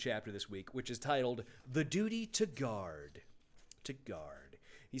subsection of the chapter this week, which is titled, "The Duty to Guard." To guard.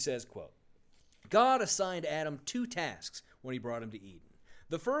 He says, quote, "God assigned Adam 2 tasks when he brought him to Eden.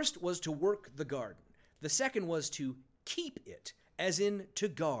 The first was to work the garden. The second was to keep it, as in to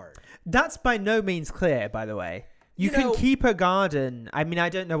guard." That's by no means clear, by the way. You can keep a garden. I mean, I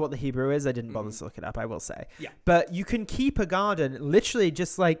don't know what the Hebrew is. I didn't bother to look it up, I will say. Yeah. But you can keep a garden literally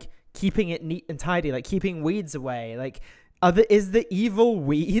just like keeping it neat and tidy, like keeping weeds away. Like, is the evil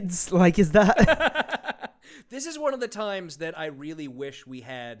weeds? Like, is that... This is one of the times that I really wish we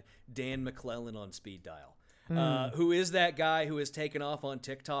had Dan McClellan on speed dial, who is that guy who is taken off on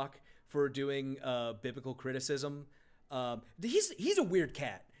TikTok for doing biblical criticism. He's a weird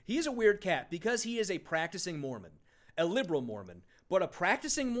cat. He is a weird cat because he is a practicing Mormon, a liberal Mormon, but a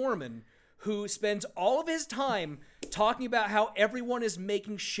practicing Mormon who spends all of his time talking about how everyone is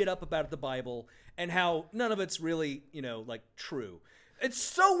making shit up about the Bible and how none of it's really, like true. It's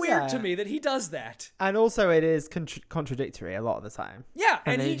so weird to me that he does that. And also it is contradictory a lot of the time. Yeah,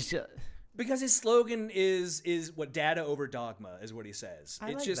 and because his slogan is what, data over dogma is what he says.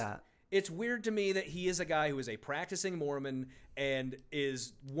 I like that. It's weird to me that he is a guy who is a practicing Mormon and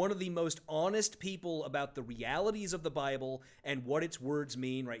is one of the most honest people about the realities of the Bible and what its words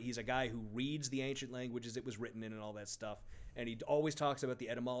mean, right? He's a guy who reads the ancient languages it was written in and all that stuff. And he always talks about the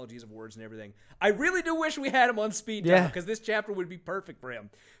etymologies of words and everything. I really do wish we had him on speed dial because this chapter would be perfect for him.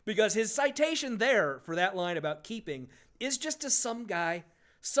 Because his citation there for that line about keeping is just to some guy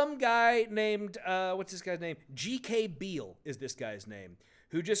named, what's this guy's name? G.K. Beale is this guy's name.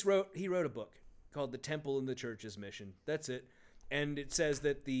 Who just wrote a book called The Temple and the Church's Mission. That's it. And it says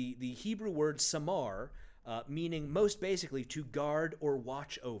that the Hebrew word samar, meaning most basically to guard or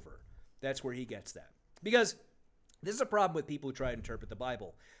watch over. That's where he gets that. Because this is a problem with people who try to interpret the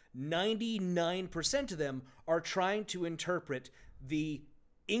Bible. 99% of them are trying to interpret the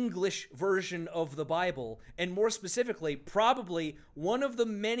English version of the Bible, and more specifically, probably one of the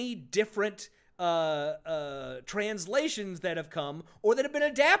many different translations that have come or that have been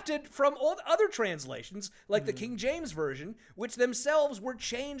adapted from all other translations, like the King James Version, which themselves were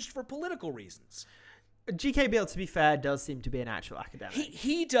changed for political reasons. G.K. Beale, to be fair, does seem to be an actual academic.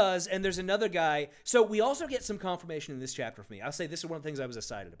 He does, and there's another guy. So we also get some confirmation in this chapter for me. I'll say this is one of the things I was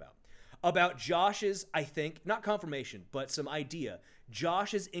excited about Josh's, I think, not confirmation, but some idea,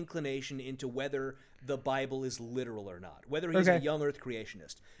 Josh's inclination into whether the Bible is literal or not, whether he's a young earth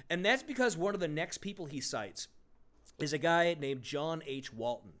creationist. And that's because one of the next people he cites is a guy named John H.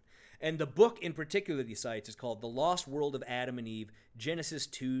 Walton. And the book in particular that he cites is called The Lost World of Adam and Eve, Genesis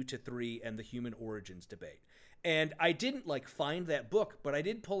 2-3, and the Human Origins Debate. And I didn't find that book, but I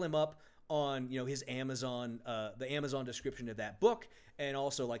did pull him up on, his Amazon, the Amazon description of that book, and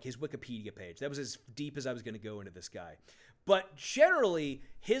also his Wikipedia page. That was as deep as I was going to go into this guy. But generally,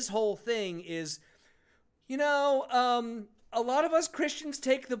 his whole thing is, a lot of us Christians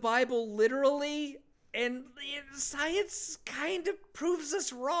take the Bible literally, and science kind of proves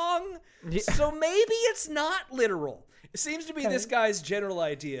us wrong. Yeah. So maybe it's not literal. It seems to be this guy's general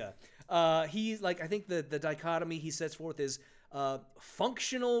idea. He's I think the dichotomy he sets forth is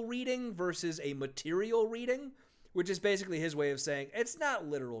functional reading versus a material reading, which is basically his way of saying it's not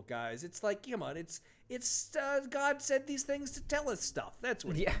literal, guys. It's come on, it's God said these things to tell us stuff. That's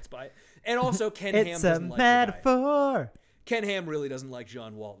what he means by it. And also Ken Ham doesn't like the guy. It's a metaphor. Ken Ham really doesn't like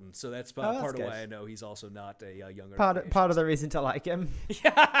John Walton, so that's part of why I know he's also not a younger. Part of the reason to like him.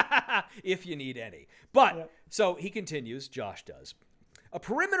 Yeah, if you need any. But so he continues. Josh does. A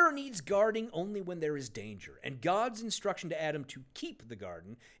perimeter needs guarding only when there is danger, and God's instruction to Adam to keep the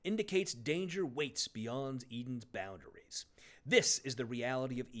garden indicates danger waits beyond Eden's boundaries. This is the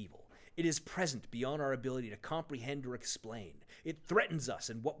reality of evil. It is present beyond our ability to comprehend or explain. It threatens us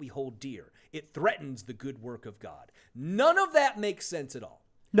and what we hold dear. It threatens the good work of God. None of that makes sense at all.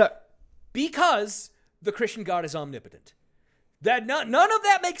 No. Because the Christian God is omnipotent. None of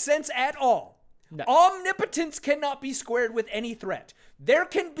that makes sense at all. No. Omnipotence cannot be squared with any threat. There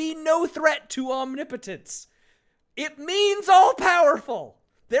can be no threat to omnipotence. It means all-powerful.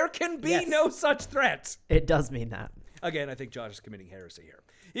 There can be no such threat. It does mean that. Again, I think Josh is committing heresy here.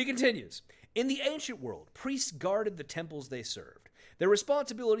 He continues, in the ancient world, priests guarded the temples they served. Their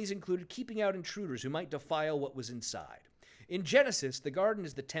responsibilities included keeping out intruders who might defile what was inside. In Genesis, the garden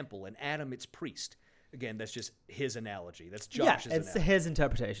is the temple and Adam its priest. Again, that's just his analogy. That's Josh's it's analogy. his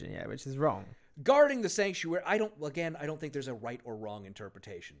interpretation, which is wrong. Guarding the sanctuary, I don't think there's a right or wrong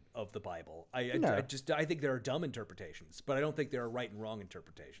interpretation of the Bible. I think there are dumb interpretations, but I don't think there are right and wrong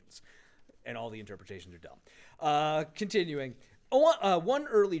interpretations. And all the interpretations are dumb. Continuing, one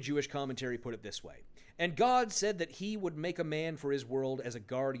early Jewish commentary put it this way, and God said that he would make a man for his world as a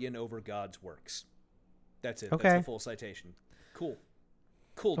guardian over God's works. That's it. Okay. That's the full citation. Cool,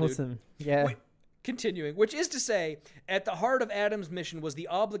 dude. Awesome. Yeah. Continuing, which is to say, at the heart of Adam's mission was the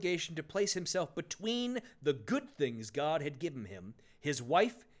obligation to place himself between the good things God had given him, his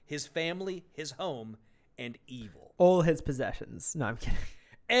wife, his family, his home, and evil. All his possessions. No, I'm kidding.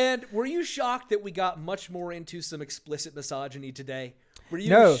 And were you shocked that we got much more into some explicit misogyny today? Were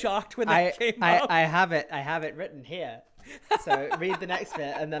you shocked when that came up? I have it written here. So read the next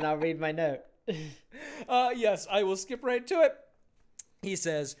bit and then I'll read my note. Yes, I will skip right to it. He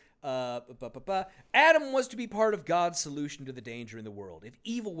says, Adam was to be part of God's solution to the danger in the world. If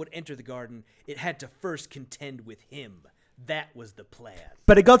evil would enter the garden, it had to first contend with him. That was the plan.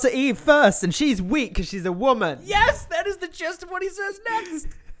 But it got to Eve first, and she's weak because she's a woman. Yes, that is the gist of what he says next.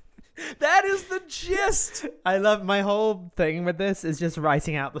 That is the gist. I love my whole thing with this is just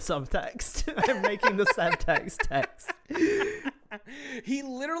writing out the subtext. I'm making the subtext text. He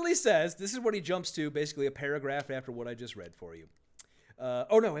literally says, this is what he jumps to, basically a paragraph after what I just read for you.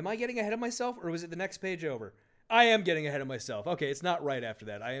 Am I getting ahead of myself, or was it the next page over? I am getting ahead of myself. Okay, it's not right after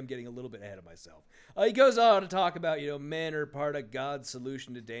that. I am getting a little bit ahead of myself. He goes on to talk about, men are part of God's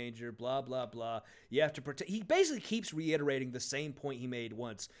solution to danger, blah, blah, blah. You have to protect. He basically keeps reiterating the same point he made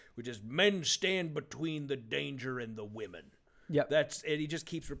once, which is men stand between the danger and the women. Yep. And he just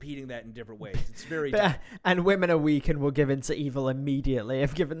keeps repeating that in different ways. It's very dumb. And women are weak and will give in to evil immediately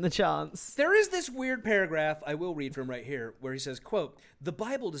if given the chance. There is this weird paragraph I will read from right here where he says, quote, the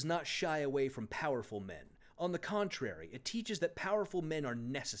Bible does not shy away from powerful men. On the contrary, it teaches that powerful men are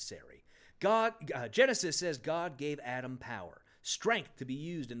necessary. Genesis says God gave Adam power, strength to be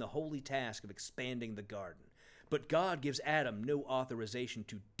used in the holy task of expanding the garden. But God gives Adam no authorization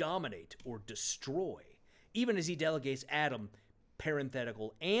to dominate or destroy, even as he delegates Adam,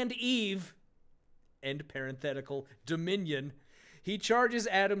 parenthetical, and Eve, end parenthetical, dominion. He charges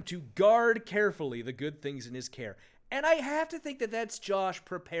Adam to guard carefully the good things in his care. And I have to think that that's Josh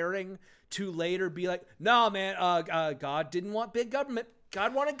preparing to later be like, no, man, God didn't want big government.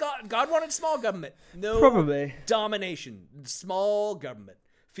 God wanted small government. No Probably. Domination. Small government.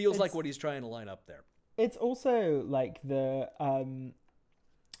 Feels like what he's trying to line up there. It's also like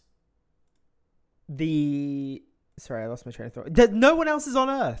sorry, I lost my train of thought. No one else is on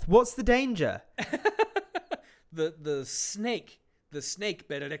Earth. What's the danger? The snake,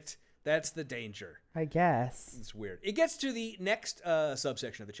 Benedict. That's the danger. I guess. It's weird. It gets to the next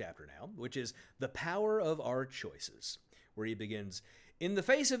subsection of the chapter now, which is the power of our choices, where he begins, in the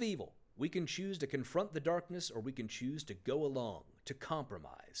face of evil, we can choose to confront the darkness or we can choose to go along, to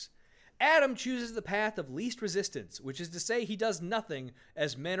compromise. Adam chooses the path of least resistance, which is to say he does nothing,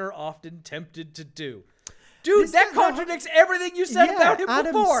 as men are often tempted to do. Dude, that contradicts everything you said about him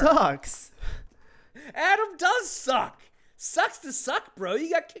before. Adam sucks. Adam does suck. Sucks to suck, bro.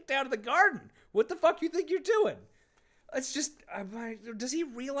 You got kicked out of the garden. What the fuck you think you're doing? It's just, does he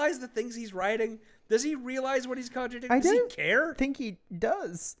realize the things he's writing? Does he realize what he's contradicting? Does he care? I think he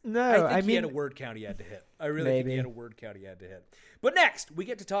does. No, I think he had a word count he had to hit. I really think he had a word count he had to hit. But next, we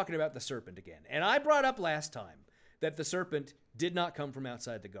get to talking about the serpent again. And I brought up last time that the serpent did not come from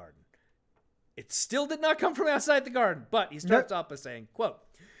outside the garden. It still did not come from outside the garden. But he starts off by saying, quote,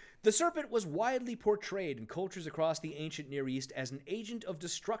 the serpent was widely portrayed in cultures across the ancient Near East as an agent of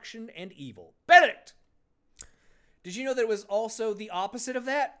destruction and evil. Benedict! Did you know that it was also the opposite of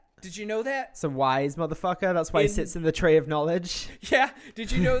that? Did you know that? It's a wise motherfucker. That's why he sits in the tree of knowledge. Yeah.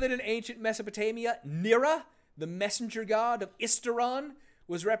 Did you know that in ancient Mesopotamia, Nira, the messenger god of Isteron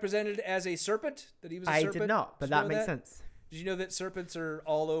was represented as a serpent, that he was a serpent? I did not, but that makes sense. Did you know that serpents are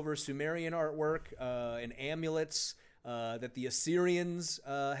all over Sumerian artwork and amulets? That the Assyrians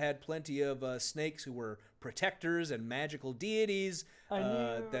had plenty of snakes who were protectors and magical deities. I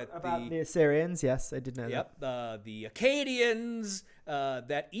knew that about the Assyrians. Yes, I did know that. Yep. The Akkadians.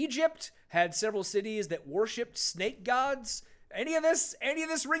 That Egypt had several cities that worshipped snake gods. Any of this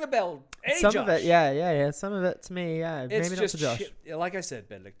ring a bell? Some Josh? of it, yeah. Some of it to me, yeah. It's maybe just not to Josh. like I said,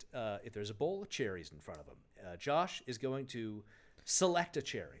 Benedict, if there's a bowl of cherries in front of him, Josh is going to select a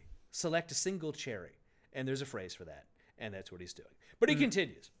cherry, select a single cherry, and there's a phrase for that, and that's what he's doing. But he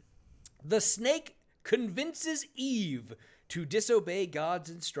continues. The snake convinces Eve to disobey God's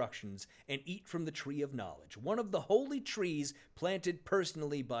instructions and eat from the tree of knowledge, one of the holy trees planted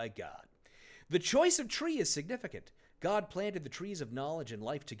personally by God. The choice of tree is significant. God planted the trees of knowledge and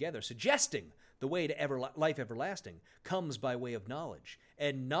life together, suggesting the way to life everlasting comes by way of knowledge,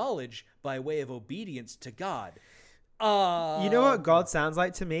 and knowledge by way of obedience to God. You know what God sounds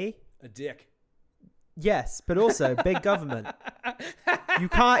like to me? A dick. Yes, but also big government. You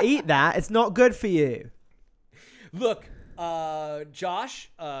can't eat that. It's not good for you. Look, Josh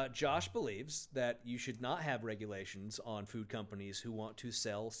believes that you should not have regulations on food companies who want to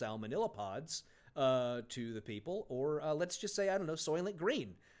sell salmonella pods to the people, or let's just say, I don't know, Soylent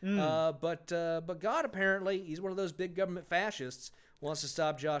Green. But God, apparently, he's one of those big government fascists, wants to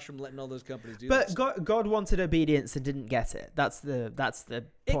stop Josh from letting all those companies do this. But God wanted obedience and didn't get it. That's the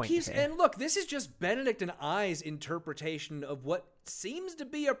point here. And look, this is just Benedict and I's interpretation of what seems to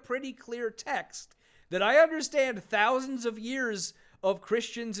be a pretty clear text that I understand thousands of years of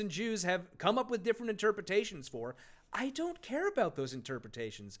Christians and Jews have come up with different interpretations for. I don't care about those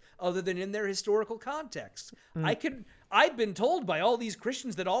interpretations other than in their historical context. I've been told by all these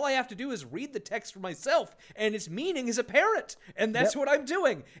Christians that all I have to do is read the text for myself and its meaning is apparent. And that's what I'm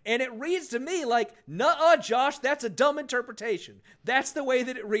doing. And it reads to me like, nuh-uh, Josh, that's a dumb interpretation. That's the way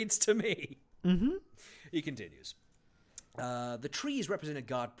that it reads to me. Mm-hmm. He continues. The trees represented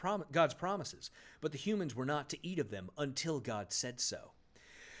God's promises, but the humans were not to eat of them until God said so.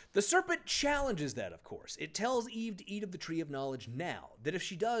 The serpent challenges that, of course. It tells Eve to eat of the tree of knowledge now, that if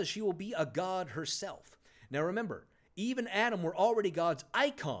she does, she will be a god herself. Now remember, Eve and Adam were already God's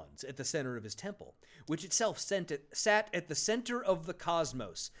icons at the center of his temple, which itself sat at the center of the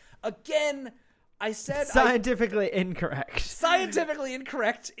cosmos. Again, I said... Scientifically incorrect. Scientifically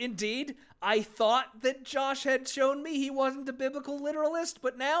incorrect, indeed. I thought that Josh had shown me he wasn't a biblical literalist,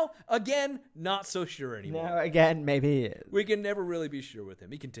 but now, again, not so sure anymore. Now, again, maybe he is. We can never really be sure with him.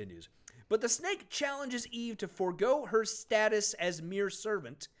 He continues. But the snake challenges Eve to forego her status as mere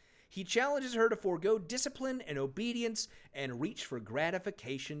servant. He challenges her to forego discipline and obedience and reach for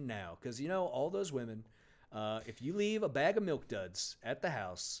gratification now. Because, you know, all those women... if you leave a bag of milk duds at the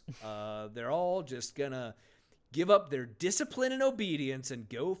house, they're all just gonna give up their discipline and obedience and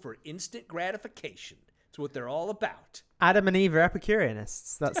go for instant gratification. It's what they're all about. Adam and Eve are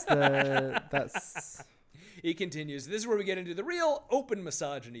Epicureanists. That's... He continues, this is where we get into the real open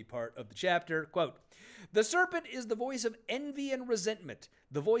misogyny part of the chapter. Quote, the serpent is the voice of envy and resentment,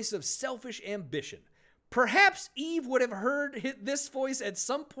 the voice of selfish ambition. Perhaps Eve would have heard this voice at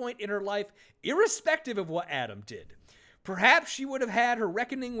some point in her life, irrespective of what Adam did. Perhaps she would have had her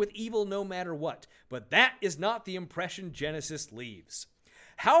reckoning with evil no matter what, but that is not the impression Genesis leaves.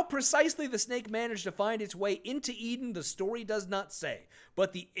 How precisely the snake managed to find its way into Eden, the story does not say.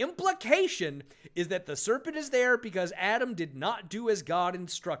 But the implication is that the serpent is there because Adam did not do as God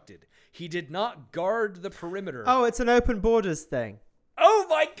instructed. He did not guard the perimeter. Oh, it's an open borders thing. Oh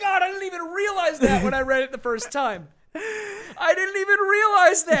my God, I didn't even realize that when I read it the first time. I didn't even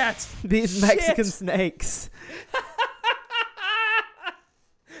realize that. These Mexican snakes.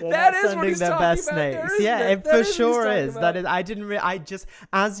 That is what he's their talking best about there, snakes. isn't Yeah, it? it for That is what he's sure talking is. about. That is. I didn't. I just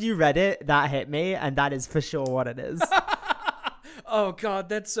as you read it, that hit me, and that is for sure what it is. Oh God,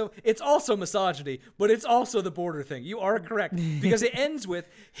 that's so. It's also misogyny, but it's also the border thing. You are correct because it ends with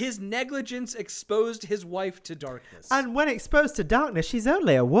his negligence exposed his wife to darkness. And when exposed to darkness, she's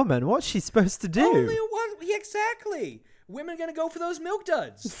only a woman. What's she supposed to do? Only a one. Yeah, exactly. Women gonna go for those milk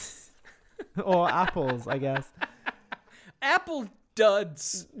duds Or apples, I guess. Apple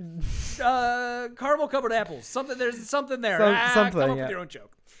duds, caramel covered apples. Something. There's something there. Something. Come up Yeah. with your own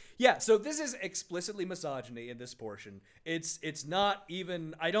joke. Yeah, so this is explicitly misogyny in this portion. It's not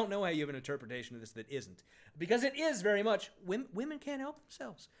even, I don't know how you have an interpretation of this that isn't. Because it is very much, women can't help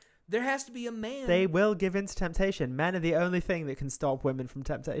themselves. There has to be a man. They will give in to temptation. Men are the only thing that can stop women from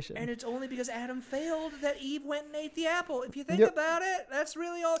temptation. And it's only because Adam failed that Eve went and ate the apple. If you think Yep. about it, that's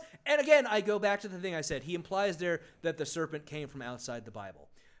really all. And again, I go back to the thing I said. He implies there that the serpent came from outside the Bible.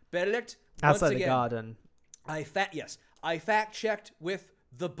 Benedict, Outside once the again, garden. I fact-checked with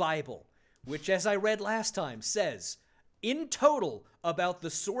the Bible, which, as I read last time, says, in total, about the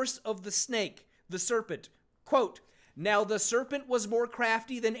source of the snake, the serpent, quote, "Now the serpent was more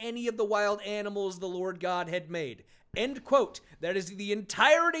crafty than any of the wild animals the Lord God had made." End quote. That is the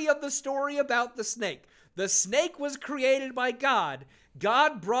entirety of the story about the snake. The snake was created by God.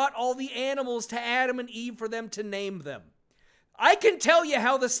 God brought all the animals to Adam and Eve for them to name them. I can tell you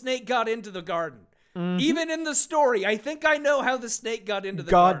how the snake got into the garden. Even in the story, I think I know how the snake got into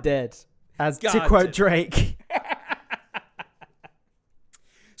the garden. God did. As to God quote did. Drake.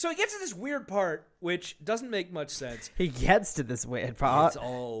 So he gets to this weird part, which doesn't make much sense. He gets to this weird part. It's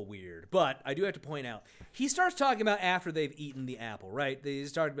all weird. But I do have to point out, he starts talking about after they've eaten the apple, right?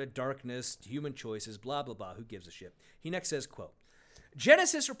 He's talking about darkness, human choices, blah, blah, blah. Who gives a shit? He next says, quote,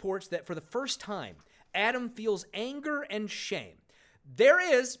 "Genesis reports that for the first time, Adam feels anger and shame. There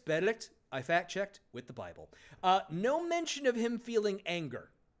is," Benedict, I fact-checked with the Bible, "no mention of him feeling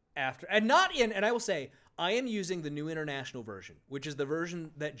anger after." And not in, and I will say, I am using the New International Version, which is the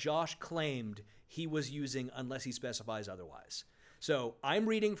version that Josh claimed he was using unless he specifies otherwise. So I'm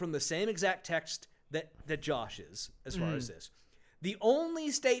reading from the same exact text that Josh is, as far as this. The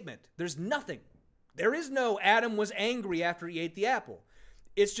only statement, there's nothing. There is no Adam was angry after he ate the apple.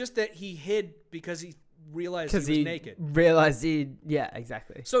 It's just that he hid because he realized he was naked. Yeah,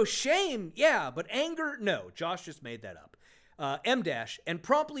 exactly. So shame, yeah, but anger, no. Josh just made that up. And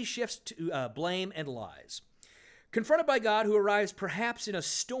promptly shifts to blame and lies. Confronted by God, who arrives perhaps in a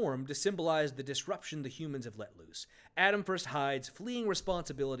storm to symbolize the disruption the humans have let loose, Adam first hides, fleeing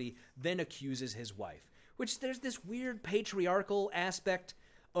responsibility, then accuses his wife. Which there's this weird patriarchal aspect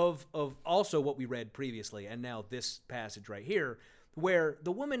of also what we read previously, and now this passage right here, where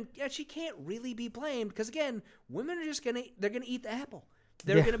the woman, she can't really be blamed, because again, women are just they're gonna eat the apple.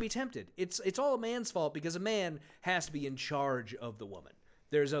 They're going to be tempted. It's all a man's fault because a man has to be in charge of the woman.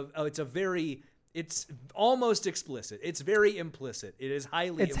 It's almost explicit. It's very implicit. It is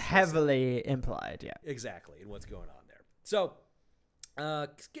highly It's implicit. heavily implied, yeah. Exactly, in what's going on there. So,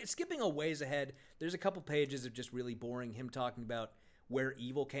 skipping a ways ahead, there's a couple pages of just really boring him talking about where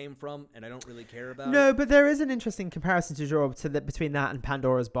evil came from, and I don't really care about it. No, but there is an interesting comparison to draw between that and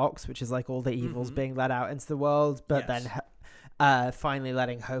Pandora's box, which is like all the evils being let out into the world, but then finally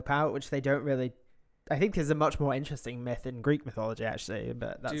letting hope out, which they don't really. I think there's a much more interesting myth in Greek mythology, actually,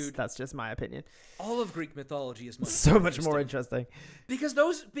 but that's just my opinion. All of Greek mythology is much more interesting because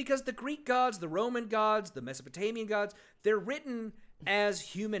the Greek gods, the Roman gods, the Mesopotamian gods, they're written as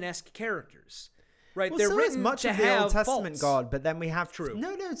human-esque characters, right? Well, they're so written is much to of the have Old Testament faults. God, but then we have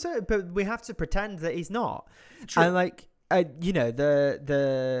but we have to pretend that he's not. True. And like.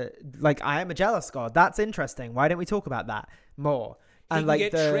 The I am a jealous God. That's interesting. Why don't we talk about that more? He And can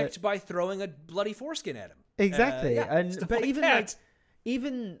get tricked by throwing a bloody foreskin at him. Exactly. But like even that.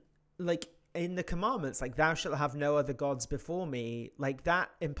 even in the commandments, like thou shalt have no other gods before me, like that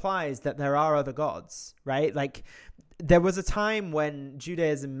implies that there are other gods, right? Like there was a time when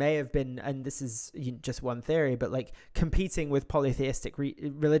Judaism may have been, and this is just one theory, but like competing with polytheistic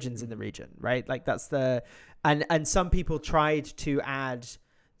religions in the region, right? Like that's and some people tried to add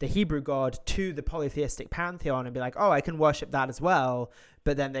the Hebrew God to the polytheistic pantheon and be like, oh, I can worship that as well.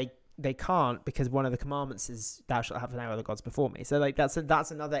 But then they can't, because one of the commandments is thou shalt have no other gods before me. So like that's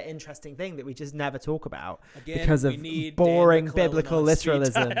another interesting thing that we just never talk about because of boring biblical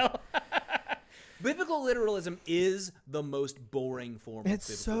literalism. Biblical literalism is the most boring form of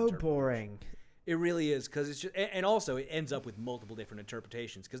biblical It's so boring. It really is, because it's just, and also it ends up with multiple different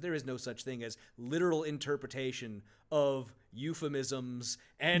interpretations, because there is no such thing as literal interpretation of euphemisms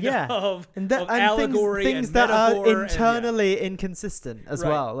and of allegory things and that metaphor are internally inconsistent as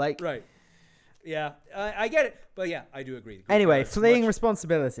well. Like, right. Yeah, I get it, but yeah, I do agree. Anyway, fleeing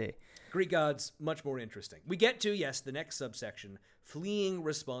responsibility. Greek gods, much more interesting. We get to, the next subsection, fleeing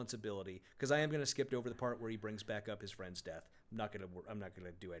responsibility, because I am going to skip over the part where he brings back up his friend's death. I'm not going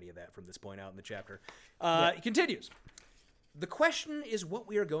to do any of that from this point out in the chapter. He continues. The question is what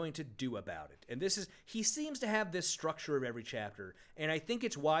we are going to do about it. And he seems to have this structure of every chapter, and I think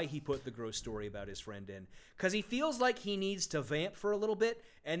it's why he put the gross story about his friend in, because he feels like he needs to vamp for a little bit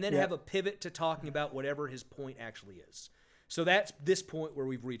and then have a pivot to talking about whatever his point actually is. So that's this point where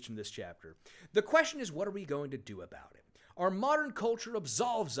we've reached in this chapter. The question is, what are we going to do about it? Our modern culture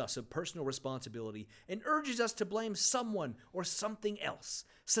absolves us of personal responsibility and urges us to blame someone or something else.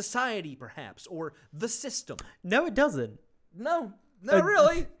 Society, perhaps, or the system. No, it doesn't. No, not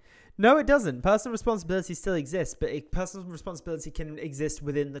really. No, it doesn't. Personal responsibility still exists, but personal responsibility can exist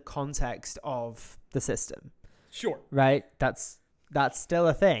within the context of the system. Sure. Right? That's still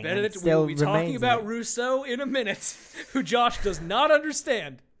a thing. Benedict, we will be talking about Rousseau in a minute, who Josh does not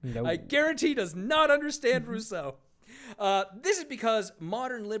understand. No. I guarantee does not understand Rousseau. This is because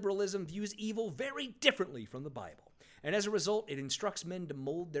modern liberalism views evil very differently from the Bible, and as a result, it instructs men to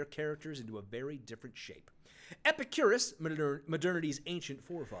mold their characters into a very different shape. Epicurus, modernity's ancient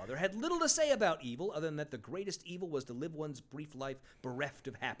forefather, had little to say about evil other than that the greatest evil was to live one's brief life bereft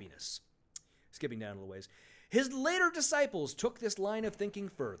of happiness. Skipping down a little ways. His later disciples took this line of thinking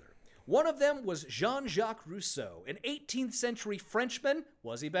further. One of them was Jean-Jacques Rousseau, an 18th century Frenchman.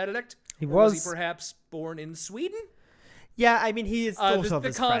 Was he, Benedict? He Or was. was he perhaps born in Sweden? Yeah, I mean, he is thought of the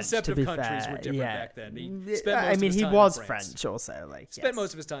as concept French, to of be countries fair. were different Yeah. back then. He spent most I of mean, his he time was in France. French also. Spent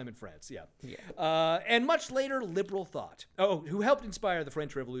most of his time in France, yeah. And much later, liberal thought. Who helped inspire the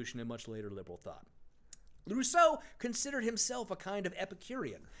French Revolution and much later liberal thought. Rousseau considered himself a kind of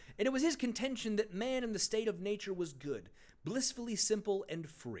Epicurean, and it was his contention that man in the state of nature was good, blissfully simple and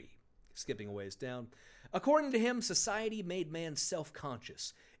free. Skipping a ways down. According to him, society made man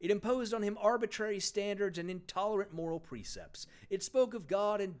self-conscious. It imposed on him arbitrary standards and intolerant moral precepts. It spoke of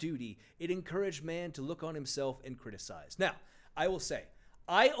God and duty. It encouraged man to look on himself and criticize. Now, I will say,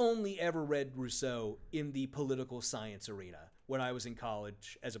 I only ever read Rousseau in the political science arena when I was in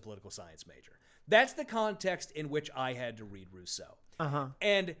college as a political science major. That's the context in which I had to read Rousseau. Uh-huh.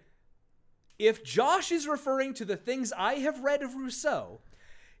 And if Josh is referring to the things I have read of Rousseau,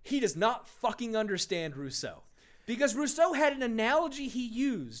 he does not fucking understand Rousseau. Because Rousseau had an analogy he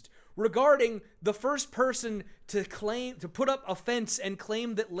used regarding the first person to put up a fence and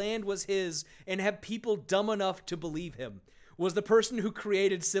claim that land was his and have people dumb enough to believe him was the person who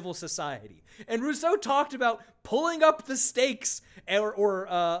created civil society. And Rousseau talked about pulling up the stakes or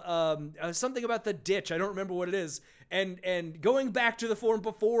something about the ditch. I don't remember what it is. And going back to the form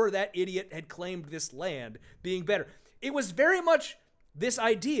before that idiot had claimed this land being better. It was very much this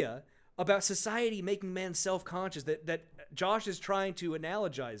idea about society making man self-conscious that Josh is trying to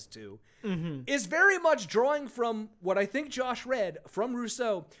analogize to is very much drawing from what I think Josh read from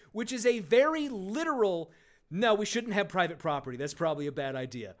Rousseau, which is a very literal, no, we shouldn't have private property. That's probably a bad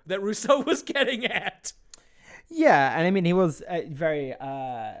idea, that Rousseau was getting at. Yeah, and I mean, he was very,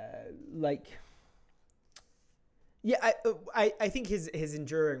 yeah, I think his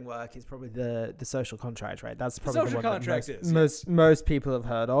enduring work is probably the social contract, right? That's probably Social the one Contract that is, most people have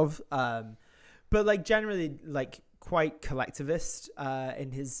heard of. But like generally like quite collectivist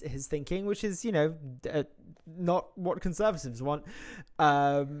in his thinking, which is, you know, not what conservatives want.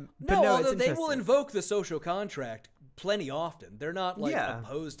 Although they will invoke the social contract plenty often. They're not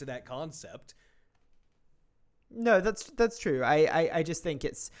opposed to that concept. No, that's true. I just think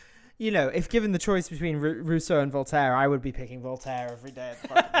it's, you know, if given the choice between Rousseau and Voltaire, I would be picking Voltaire every day of the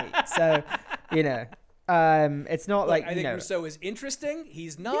fucking week. So, you know, it's not like, I think Rousseau is interesting.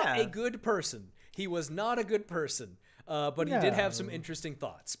 He's not a good person. He was not a good person, but he did have some interesting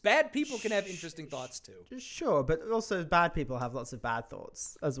thoughts. Bad people can have interesting thoughts too. Sure, but also bad people have lots of bad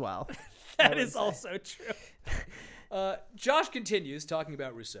thoughts as well. That is also true. Josh continues talking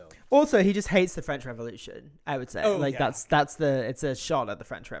about Rousseau. Also, he just hates the French Revolution, I would say. It's a shot at the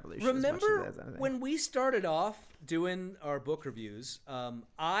French Revolution. Remember when we started off doing our book reviews,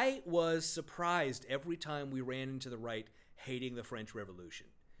 I was surprised every time we ran into the right hating the French Revolution.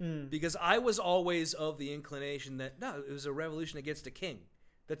 Because I was always of the inclination that, no, it was a revolution against a king.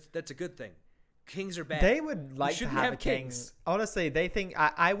 That's a good thing. Kings are bad. They would like to have a king. kings. Honestly, they think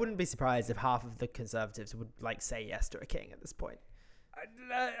I wouldn't be surprised if half of the conservatives would like say yes to a king at this point.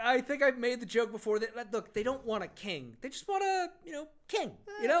 I think I've made the joke before that, look, they don't want a king. They just want a, king.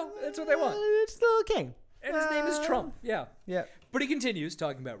 That's what they want. It's still a king. And his name is Trump. Yeah. Yeah. But he continues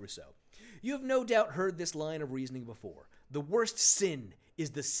talking about Rousseau. You have no doubt heard this line of reasoning before. The worst sin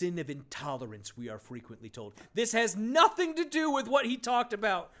is the sin of intolerance, we are frequently told. This has nothing to do with what he talked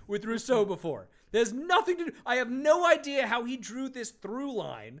about with Rousseau before. There's nothing to do. I have no idea how he drew this through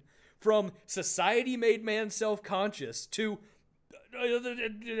line from society made man self-conscious to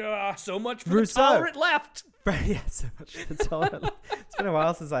so much for Rousseau. the tolerant left. Yeah, so much for the tolerant left. It's been a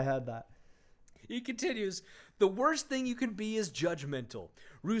while since I heard that. He continues, the worst thing you can be is judgmental.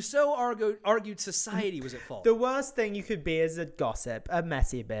 Rousseau argued society was at fault. The worst thing you could be is a gossip, a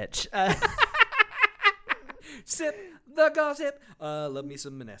messy bitch. Sip, The gossip. Love me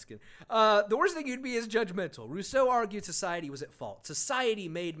some Maneskin. The worst thing you'd be is judgmental. Rousseau argued society was at fault. Society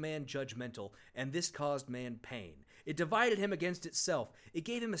made man judgmental, and this caused man pain. It divided him against itself. It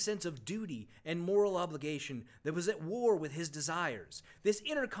gave him a sense of duty and moral obligation that was at war with his desires. This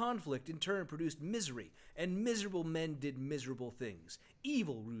inner conflict in turn produced misery, and miserable men did miserable things.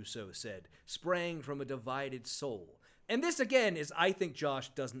 Evil, Rousseau said, sprang from a divided soul. And this, again, is, I think Josh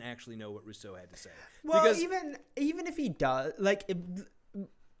doesn't actually know what Rousseau had to say. Well, because even if he does,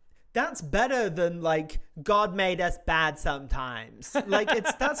 that's better than, God made us bad sometimes.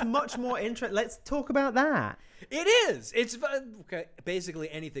 That's much more interesting. Let's talk about that. It is. It's okay. Basically,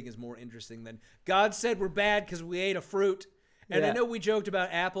 anything is more interesting than God said we're bad because we ate a fruit. And I know we joked about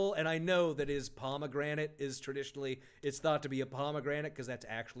apple, and I know that pomegranate is traditionally, it's thought to be a pomegranate because that's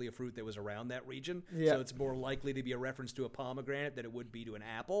actually a fruit that was around that region. Yeah. So it's more likely to be a reference to a pomegranate than it would be to an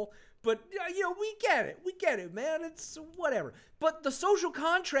apple. But, we get it. We get it, man. It's whatever. But the social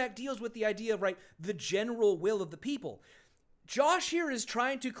contract deals with the idea of, the general will of the people. Josh here is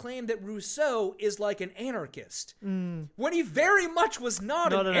trying to claim that Rousseau is like an anarchist, when he very much was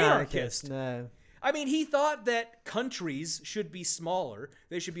not an anarchist. No. I mean, he thought that countries should be smaller.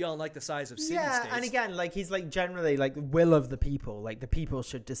 They should be on, the size of city-states. Yeah, and again, he's, generally, will of the people. The people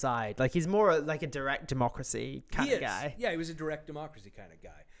should decide. He's more, a direct democracy kind of guy. Yeah, he was a direct democracy kind of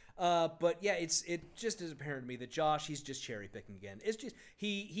guy. But, yeah, it just is apparent to me that Josh, he's just cherry-picking again. It's just,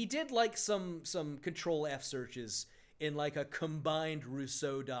 he did, some Control-F searches in, a combined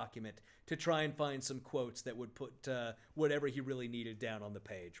Rousseau document to try and find some quotes that would put whatever he really needed down on the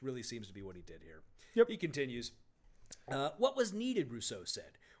page. Really seems to be what he did here. Yep. He continues, what was needed, Rousseau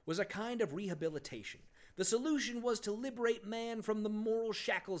said, was a kind of rehabilitation. The solution was to liberate man from the moral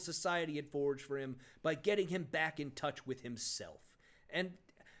shackles society had forged for him by getting him back in touch with himself. And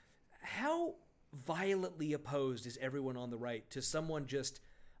how violently opposed is everyone on the right to someone just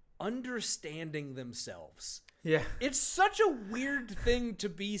understanding themselves? Yeah. It's such a weird thing to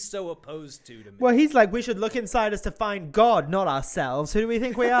be so opposed to me. Well, he's we should look inside us to find God, not ourselves. Who do we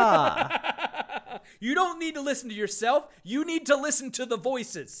think we are? You don't need to listen to yourself. You need to listen to the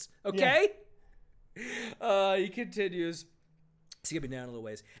voices. Okay? Yeah. He continues, skipping down a little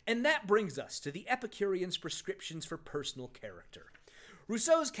ways. And that brings us to the Epicurean's prescriptions for personal character.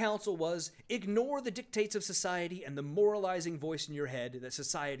 Rousseau's counsel was, ignore the dictates of society and the moralizing voice in your head that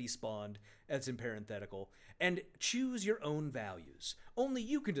society spawned, that's in parenthetical, and choose your own values. Only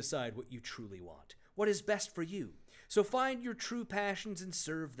you can decide what you truly want, what is best for you. So find your true passions and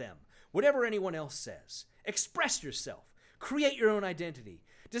serve them, whatever anyone else says. Express yourself. Create your own identity.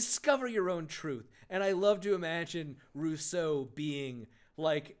 Discover your own truth. And I love to imagine Rousseau being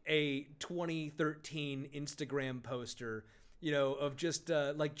a 2013 Instagram poster, of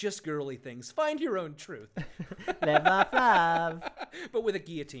just girly things. Find your own truth. Live, laugh, love. But with a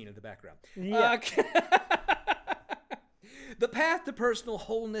guillotine in the background. Yeah. The path to personal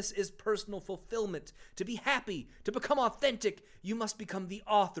wholeness is personal fulfillment. To be happy, to become authentic, you must become the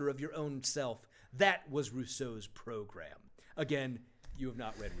author of your own self. That was Rousseau's program. Again, you have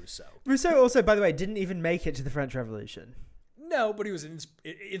not read Rousseau. Rousseau also, by the way, didn't even make it to the French Revolution. No, but he was an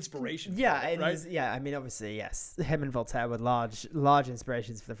inspiration. Yeah, right? I mean, obviously, yes. Him and Voltaire were large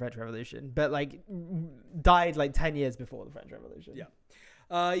inspirations for the French Revolution, but died 10 years before the French Revolution.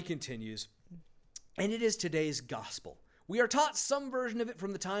 Yeah. He continues, and it is today's gospel. We are taught some version of it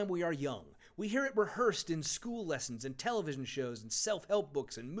from the time we are young. We hear it rehearsed in school lessons and television shows and self-help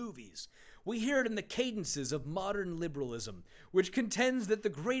books and movies. We hear it in the cadences of modern liberalism, which contends that the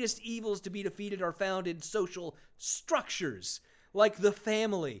greatest evils to be defeated are found in social structures, like the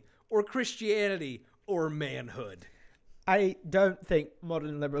family, or Christianity, or manhood. I don't think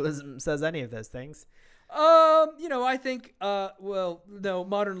modern liberalism says any of those things. I think, no,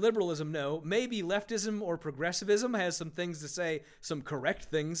 modern liberalism, no. Maybe leftism or progressivism has some things to say, some correct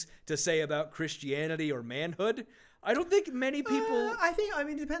things to say about Christianity or manhood. I don't think many people...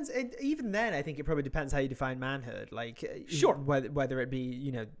 it depends. Even then, I think it probably depends how you define manhood. Sure. Whether it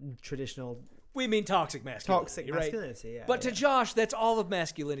be, traditional... We mean toxic masculinity. Toxic masculinity, yeah. But to Josh, that's all of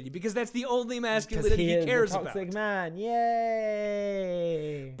masculinity, because that's the only masculinity he cares about. Toxic man,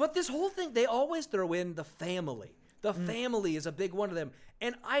 yay! But this whole thing, they always throw in the family. The family is a big one of them,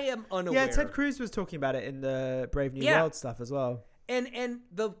 and I am unaware. Yeah, Ted Cruz was talking about it in the Brave New World stuff as well. And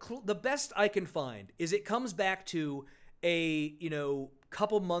the best I can find is it comes back to a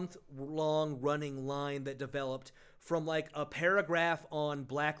couple month long running line that developed from a paragraph on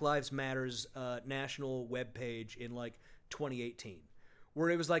Black Lives Matter's national webpage in 2018, where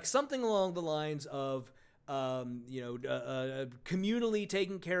it was something along the lines of communally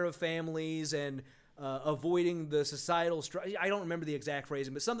taking care of families and avoiding the societal I don't remember the exact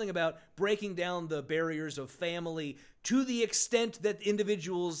phrasing, but something about breaking down the barriers of family to the extent that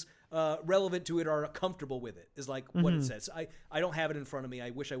individuals relevant to it are comfortable with it, is like what it says. I don't have it in front of me.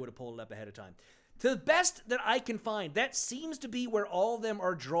 I wish I would have pulled it up ahead of time. To the best that I can find, that seems to be where all of them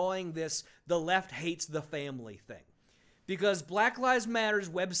are drawing this the left hates the family thing. Because Black Lives Matter's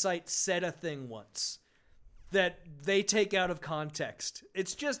website said a thing once that they take out of context.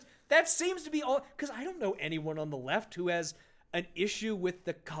 It's just, that seems to be all, because I don't know anyone on the left who has an issue with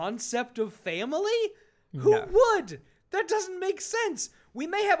the concept of family. Who would? That doesn't make sense. We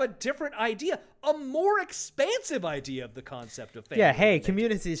may have a different idea, a more expansive idea of the concept of family. Yeah, hey,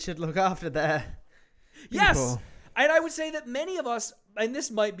 communities should look after their people. Yes! And I would say that many of us, and this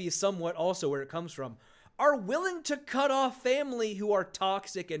might be somewhat also where it comes from, are willing to cut off family who are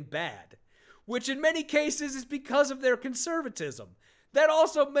toxic and bad, which in many cases is because of their conservatism. That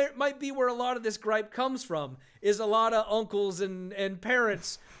also might be where a lot of this gripe comes from, is a lot of uncles and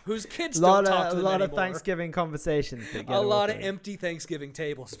parents whose kids don't talk to them A lot anymore. of Thanksgiving conversations. A lot of empty Thanksgiving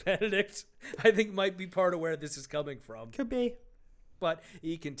tables, Benedict, I think might be part of where this is coming from. Could be. But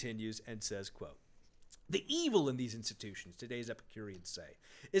he continues and says, quote, "The evil in these institutions, today's Epicureans say,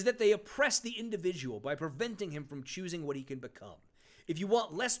 is that they oppress the individual by preventing him from choosing what he can become. If you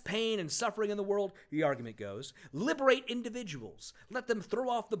want less pain and suffering in the world, the argument goes, liberate individuals. Let them throw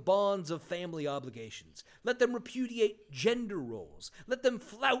off the bonds of family obligations. Let them repudiate gender roles. Let them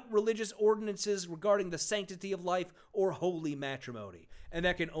flout religious ordinances regarding the sanctity of life or holy matrimony." And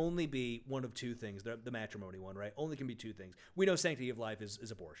that can only be one of two things. The matrimony one, right? Only can be two things. We know sanctity of life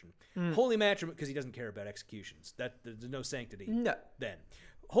is abortion. Holy matrimony, because he doesn't care about executions. There's no sanctity then.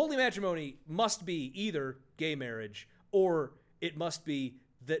 Holy matrimony must be either gay marriage or it must be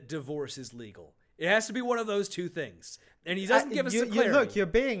that divorce is legal. It has to be one of those two things. And he doesn't give us the clarity. Look, you're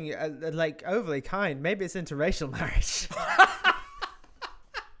being like overly kind. Maybe it's interracial marriage.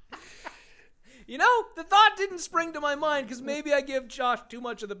 You know, the thought didn't spring to my mind because maybe I give Josh too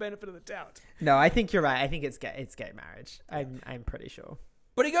much of the benefit of the doubt. No, I think you're right. I think it's gay marriage. I'm pretty sure.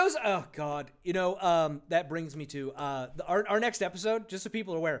 But he goes, oh, God. You know, that brings me to our next episode, just so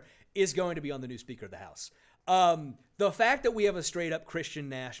people are aware, is going to be on the new Speaker of the House. The fact that we have a straight-up Christian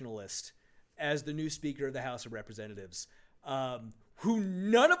nationalist as the new Speaker of the House of Representatives, who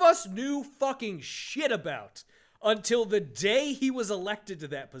none of us knew fucking shit about until the day he was elected to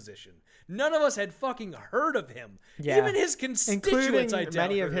that position. None of us had fucking heard of him. Yeah. Even his constituents, including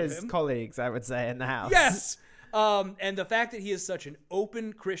many of his colleagues, I would say, in the House. Yes! And the fact that he is such an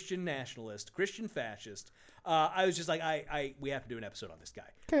open Christian nationalist, Christian fascist, I was just like, we have to do an episode on this guy.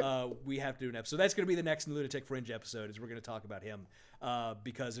 Okay. We have to do an episode. That's going to be the next Lunatic Fringe episode, is we're going to talk about him,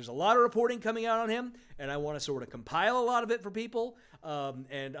 because there's a lot of reporting coming out on him, and I want to sort of compile a lot of it for people.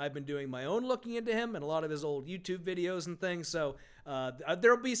 And I've been doing my own looking into him and a lot of his old YouTube videos and things. So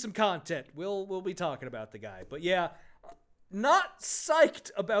there'll be some content. We'll be talking about the guy. But yeah, not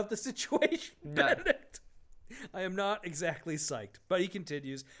psyched about the situation, Benedict. I am not exactly psyched. But he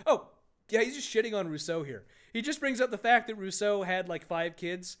continues. Oh, yeah, he's just shitting on Rousseau here. He just brings up the fact that Rousseau had like 5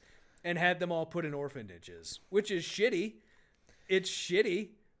 kids and had them all put in orphanages, which is shitty. It's shitty.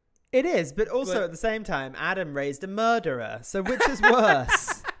 It is, but also at the same time, Adam raised a murderer. So which is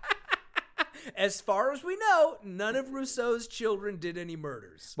worse? As far as we know, none of Rousseau's children did any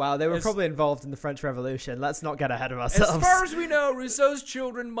murders. Wow, they were probably involved in the French Revolution. Let's not get ahead of ourselves. As far as we know, Rousseau's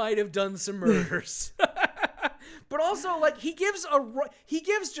children might have done some murders. But also, like, he gives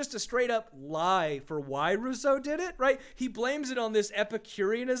just a straight up lie for why Rousseau did it, right? He blames it on this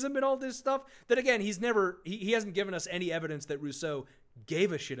Epicureanism and all this stuff that, again, he hasn't given us any evidence that Rousseau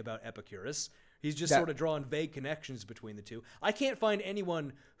gave a shit about Epicurus. He's just sort of drawn vague connections between the two. I can't find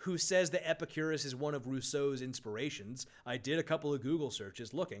anyone who says that Epicurus is one of Rousseau's inspirations. I did a couple of Google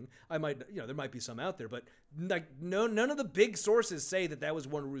searches looking. There might be some out there, but like none of the big sources say that was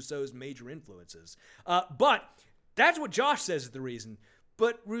one of Rousseau's major influences. But that's what Josh says is the reason.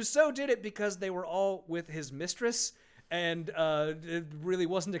 But Rousseau did it because they were all with his mistress, and it really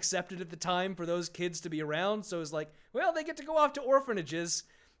wasn't accepted at the time for those kids to be around. So it's like, well, they get to go off to orphanages.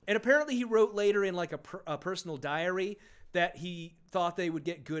 And apparently he wrote later in like a personal diary that he thought they would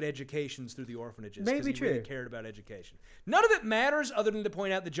get good educations through the orphanages. Maybe true. He really cared about education. None of it matters other than to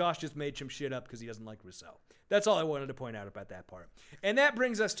point out that Josh just made some shit up because he doesn't like Rousseau. That's all I wanted to point out about that part. And that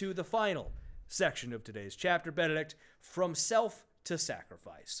brings us to the final section of today's chapter, Benedict, From Self to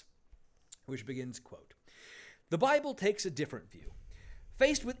Sacrifice, which begins, quote, "The Bible takes a different view.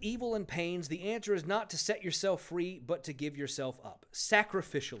 Faced with evil and pains, the answer is not to set yourself free, but to give yourself up,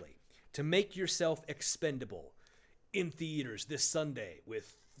 sacrificially, to make yourself expendable. In theaters this Sunday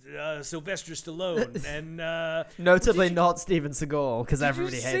with Sylvester Stallone and Notably not Steven Seagal, because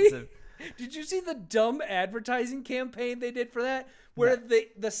everybody hates him. Did you see the dumb advertising campaign they did for that? Where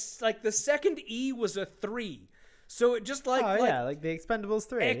the second E was a 3. So it just like the Expendables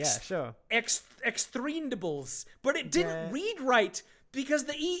 3. Sure. Exthreendables. But it didn't read right because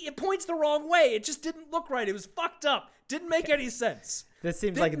the E, it points the wrong way. It just didn't look right. It was fucked up. Didn't make any sense. This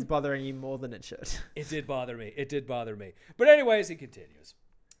seems like it's bothering you more than it should. It did bother me. But anyways, he continues.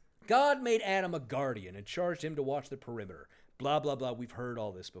 God made Adam a guardian and charged him to watch the perimeter. Blah, blah, blah. We've heard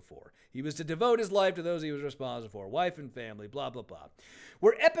all this before. He was to devote his life to those he was responsible for, wife and family, blah, blah, blah.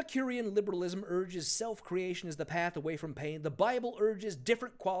 Where Epicurean liberalism urges self-creation as the path away from pain, the Bible urges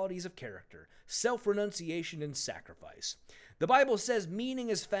different qualities of character, self-renunciation and sacrifice. The Bible says meaning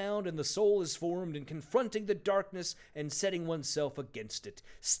is found and the soul is formed in confronting the darkness and setting oneself against it,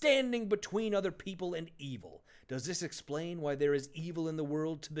 standing between other people and evil. Does this explain why there is evil in the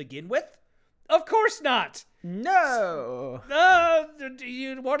world to begin with? Of course not. No. Do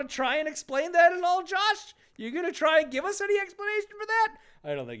you want to try and explain that at all, Josh? You going to try and give us any explanation for that?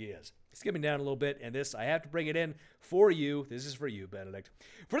 I don't think he is. Skipping down a little bit, and this, I have to bring it in for you. This is for you, Benedict.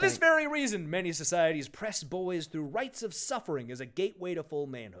 For this very reason, many societies press boys through rites of suffering as a gateway to full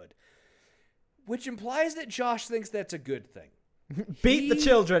manhood. Which implies that Josh thinks that's a good thing. Beat the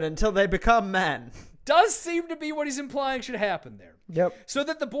children until they become men. Does seem to be what he's implying should happen there. Yep. So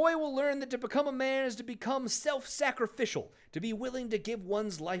that the boy will learn that to become a man is to become self-sacrificial, to be willing to give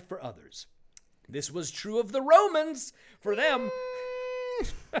one's life for others. This was true of the Romans. For them,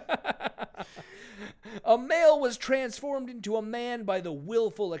 a male was transformed into a man by the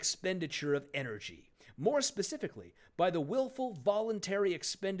willful expenditure of energy. More specifically, by the willful voluntary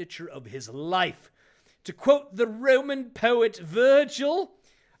expenditure of his life. To quote the Roman poet Virgil,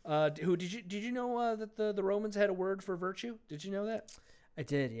 who did you know that the Romans had a word for virtue? Did you know that? I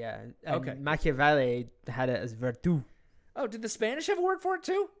did, yeah. And okay. Machiavelli had it as virtu. Oh, did the Spanish have a word for it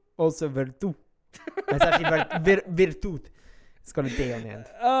too? Also virtu. It's actually virtud. It's got a D on the end.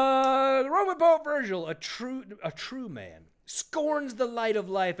 The Roman poet Virgil, a true man, scorns the light of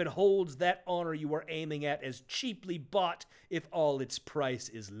life and holds that honor you are aiming at as cheaply bought if all its price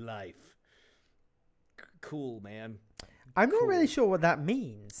is life. Cool, man. I'm not really sure what that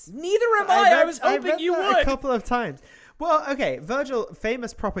means. Neither am I. I was hoping you would. A couple of times. Well, okay. Virgil,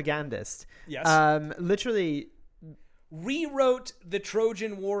 famous propagandist. Yes. Literally rewrote the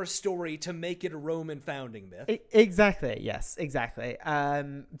Trojan War story to make it a Roman founding myth. Exactly. Yes. Exactly.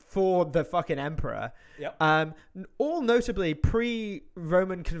 For the fucking emperor. Yep. All notably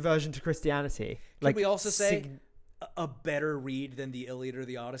pre-Roman conversion to Christianity. Can we also say a better read than the Iliad or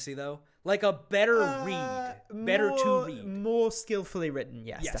the Odyssey, though? Like a better read. Better to read. More skillfully written,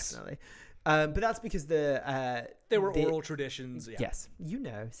 yes. Definitely. But that's because there were oral traditions. Yeah. Yes. You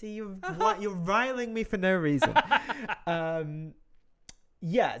know. See, you're riling me for no reason.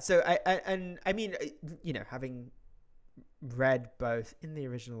 Yeah, so I mean, you know, having read both in the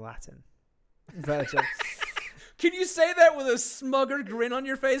original Latin, Virgil. Can you say that with a smugger grin on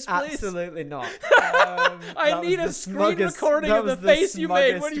your face, please? Absolutely not. I need a screen recording of the face you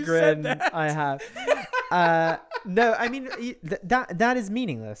made when you said that. I have. No, I mean, that is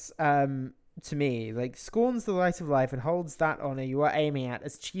meaningless to me. Like, scorns the light of life and holds that honor you are aiming at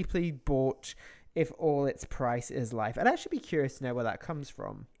as cheaply bought if all its price is life. I'd actually be curious to know where that comes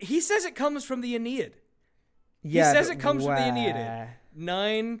from. He says it comes from the Aeneid. Yeah, he says it comes from the Aeneid.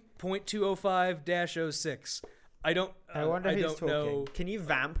 9.205-06. I wonder who's talking. Know. Can you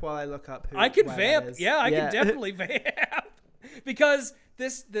vamp while I look up who? I can vamp. Yeah, I can definitely vamp. Because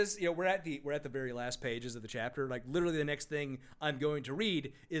this you know, we're at the very last pages of the chapter. Like, literally the next thing I'm going to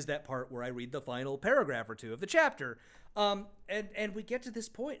read is that part where I read the final paragraph or two of the chapter. And we get to this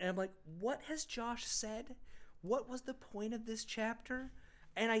point and I'm like, what has Josh said? What was the point of this chapter?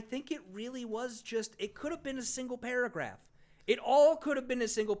 And I think it really was just, it could have been a single paragraph. It all could have been a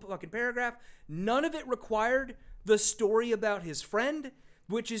single fucking paragraph. None of it required the story about his friend,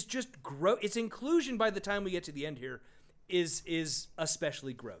 which is just gross. Its inclusion by the time we get to the end here is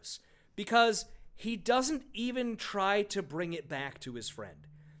especially gross. Because he doesn't even try to bring it back to his friend.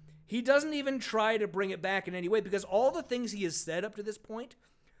 He doesn't even try to bring it back in any way, because all the things he has said up to this point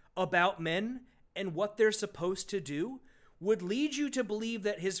about men and what they're supposed to do would lead you to believe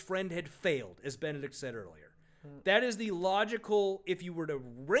that his friend had failed, as Benedict said earlier. That is the logical, if you were to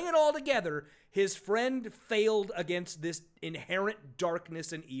bring it all together, his friend failed against this inherent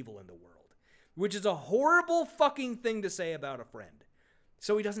darkness and evil in the world, which is a horrible fucking thing to say about a friend.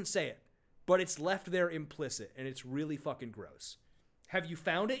 So he doesn't say it, but it's left there implicit, and it's really fucking gross. Have you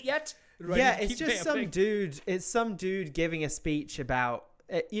found it yet? Yeah, it's just some dude. It's some dude giving a speech about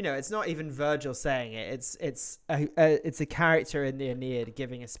it's not even Virgil saying it. It's a character in the Aeneid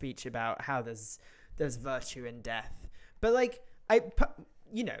giving a speech about how there's virtue in death. But like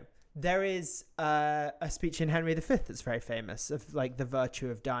there is a speech in Henry V that's very famous of like the virtue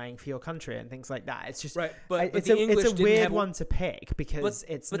of dying for your country and things like that. It's just right, but it's the a English weird one to pick because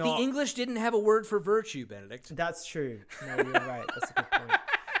but the English didn't have a word for virtue, Benedict. That's true. No, you're right. That's a good point.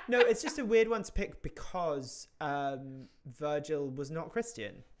 No, it's just a weird one to pick because Virgil was not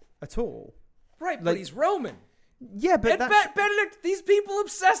Christian at all. Right, but he's Roman. Yeah, but Benedict, these people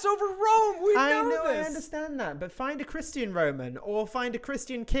obsess over Rome. I know this. I understand that, but find a Christian Roman or find a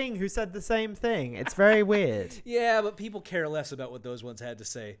Christian king who said the same thing. It's very weird. Yeah, but people care less about what those ones had to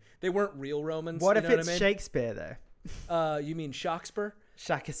say. They weren't real Romans. What if it's Shakespeare though? You mean Shakespeare?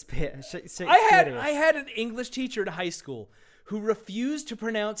 Shakespeare. I had an English teacher in high school who refused to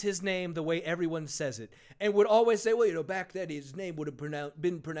pronounce his name the way everyone says it, and would always say, well, back then his name would have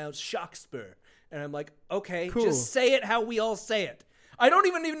been pronounced Shakespeare. And I'm like, okay, cool. Just say it how we all say it. I don't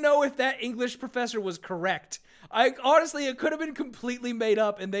even know if that English professor was correct. Honestly, it could have been completely made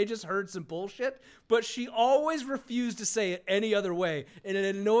up and they just heard some bullshit, but she always refused to say it any other way, and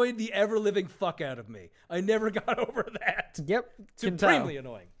it annoyed the ever-living fuck out of me. I never got over that. Yep. Supremely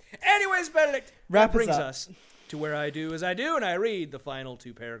annoying. Anyways, Benedict, that brings us to where I do as I do, and I read the final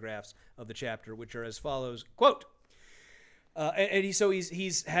 2 paragraphs of the chapter, which are as follows, quote,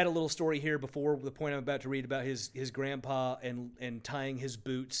 he's had a little story here before the point I'm about to read about his grandpa and tying his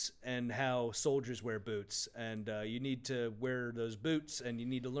boots and how soldiers wear boots, and you need to wear those boots and you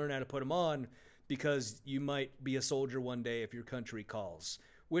need to learn how to put them on because you might be a soldier one day if your country calls,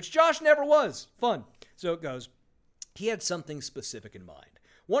 which Josh never was. Fun. So it goes. He had something specific in mind.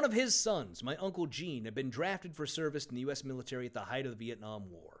 One of his sons, my Uncle Gene, had been drafted for service in the U.S. military at the height of the Vietnam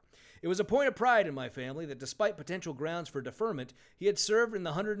War. It was a point of pride in my family that despite potential grounds for deferment, he had served in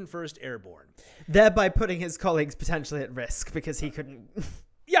the 101st Airborne. Thereby putting his colleagues potentially at risk because he couldn't...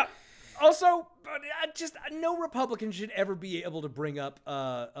 Yeah. Also, no Republican should ever be able to bring up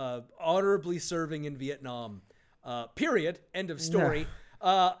honorably serving in Vietnam, period, end of story,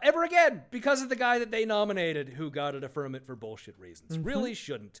 ever again because of the guy that they nominated who got a deferment for bullshit reasons. Mm-hmm. Really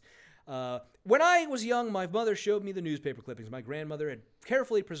shouldn't. When I was young, my mother showed me the newspaper clippings my grandmother had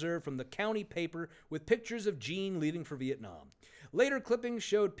carefully preserved from the county paper with pictures of Gene leaving for Vietnam. Later clippings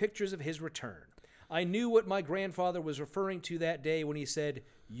showed pictures of his return. I knew what my grandfather was referring to that day when he said,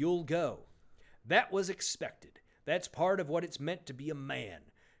 "You'll go." That was expected. That's part of what it's meant to be a man.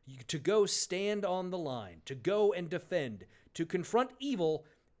 To go stand on the line, to go and defend, to confront evil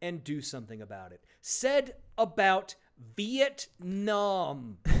and do something about it. Said about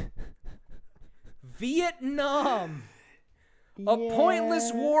Vietnam. Vietnam. A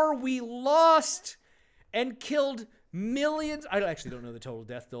pointless war we lost and killed millions. I actually don't know the total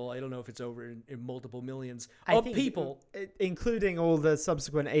death toll. I don't know if it's over in multiple millions of people. Including all the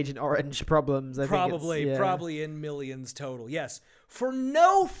subsequent Agent Orange problems. Probably in millions total. Yes. For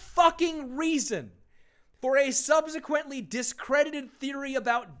no fucking reason. For a subsequently discredited theory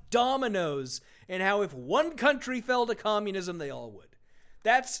about dominoes and how if one country fell to communism, they all would.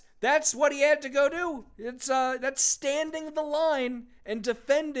 That's what he had to go do. That's standing the line and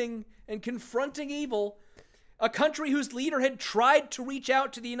defending and confronting evil. A country whose leader had tried to reach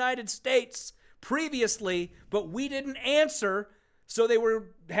out to the United States previously, but we didn't answer, so they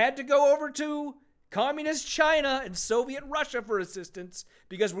had to go over to Communist China and Soviet Russia for assistance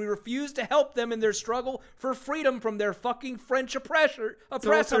because we refused to help them in their struggle for freedom from their fucking French oppressors.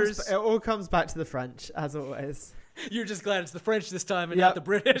 It all comes back to the French, as always. You're just glad it's the French this time and not the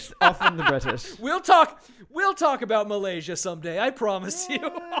British. Often the British. We'll talk about Malaysia someday, I promise you.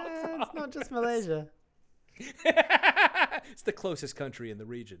 It's not just Malaysia. It's the closest country in the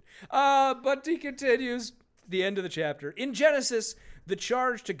region. But he continues, the end of the chapter. In Genesis, the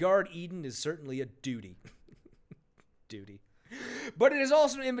charge to guard Eden is certainly a duty. Duty. But it is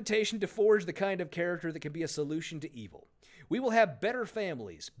also an invitation to forge the kind of character that can be a solution to evil. We will have better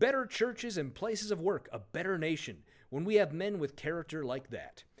families, better churches and places of work, a better nation, when we have men with character like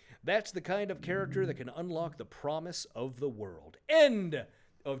that. That's the kind of character that can unlock the promise of the world. End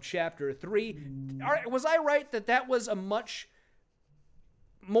of chapter 3. Was I right that was a much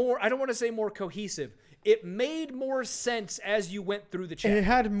more, I don't want to say more cohesive, it made more sense as you went through the chapter. It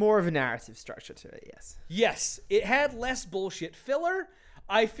had more of a narrative structure to it, yes. Yes, it had less bullshit filler.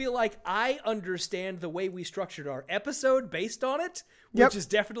 I feel like I understand the way we structured our episode based on it, which is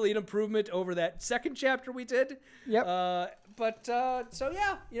definitely an improvement over that second chapter we did. Yep.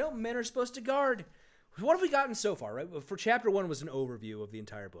 Men are supposed to guard. What have we gotten so far, right? For chapter 1 was an overview of the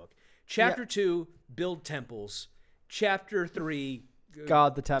entire book. Chapter 2, build temples. Chapter 3,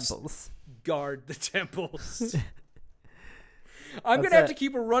 Guard the temples. Guard the temples. I'm gonna have to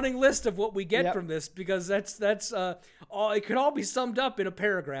keep a running list of what we get from this, because that's all. It could all be summed up in a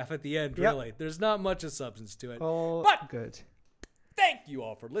paragraph at the end. Really, there's not much of substance to it. Oh, but good. Thank you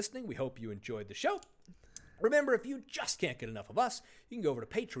all for listening. We hope you enjoyed the show. Remember, if you just can't get enough of us, you can go over to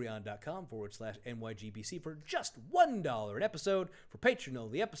patreon.com/NYGBC for just $1 an episode for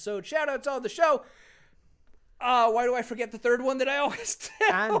patron-only episode, shout-outs on the show. Why do I forget the third one that I always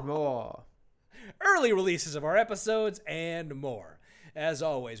tell? And more. Early releases of our episodes and more. As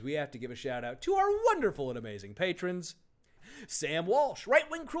always, we have to give a shout-out to our wonderful and amazing patrons. Sam Walsh,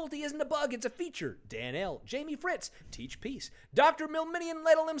 Right-Wing Cruelty Isn't a Bug, It's a Feature. Dan L., Jamie Fritz, Teach Peace. Dr. Milminian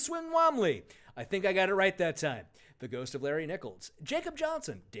Ledlem Swin Wamley. I think I got it right that time. The Ghost of Larry Nichols. Jacob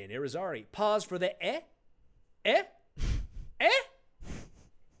Johnson, Dan Irizarry. Pause for the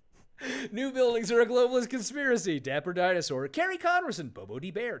New Buildings Are a Globalist Conspiracy. Dapper Dinosaur. Carrie Converson. Bobo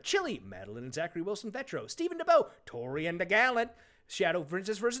D. Bear. Chili. Madeline and Zachary Wilson Vetro. Stephen DeBow. Tori and the Gallant. Shadow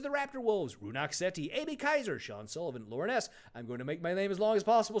Princess versus the Raptor Wolves. Runak Seti. A.B. Kaiser. Sean Sullivan. Lauren S. I'm going to make my name as long as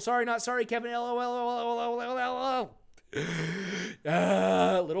possible. Sorry, not sorry. Kevin LOL.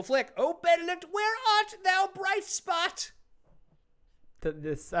 Little Flick. Oh, Benedict, where art thou, bright spot?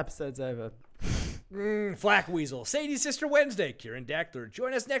 This episode's over. Flack Weasel. Sadie's Sister Wednesday. Kieran Dackler.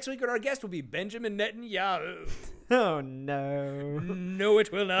 Join us next week when our guest will be Benjamin Netanyahu. Oh, no. No, it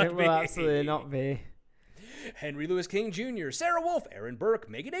will not be. It will absolutely not be. Henry Louis King Jr., Sarah Wolf, Aaron Burke,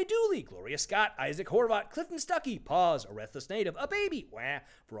 Megan A. Dooley, Gloria Scott, Isaac Horvat, Clifton Stuckey, Pause, a Restless Native, A Baby, Wah,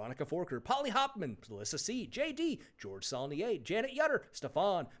 Veronica Forker, Polly Hopman, Melissa C., J.D., George Saulnier, Janet Yutter,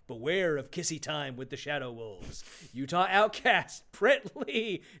 Stefan, Beware of Kissy Time with the Shadow Wolves, Utah Outcast, Brett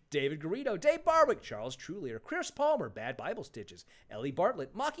Lee, David Garrido, Dave Barwick, Charles Trulier, Chris Palmer, Bad Bible Stitches, Ellie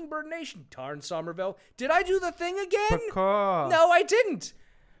Bartlett, Mockingbird Nation, Tarn Somerville. Did I do the thing again? No, I didn't.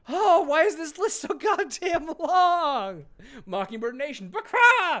 Oh, why is this list so goddamn long? Mockingbird Nation,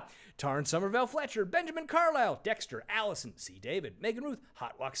 Bakra! Tarn Somerville Fletcher, Benjamin Carlisle, Dexter, Allison, C. David, Megan Ruth,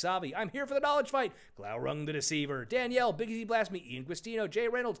 Hot Waxavi, I'm Here for the Knowledge Fight, Glaurung the Deceiver, Danielle, Big Easy Blast Me, Ian Guistino, Jay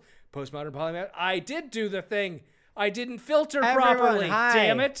Reynolds, Postmodern Polymath. I did do the thing. I didn't filter properly. Hi.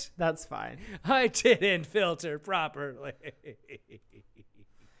 Damn it. That's fine. I didn't filter properly.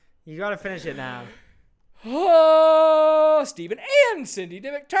 You gotta finish it now. Oh, Stephen and Cindy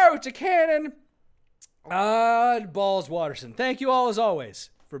Dimmick, to Cannon, Balls Watterson. Thank you all, as always,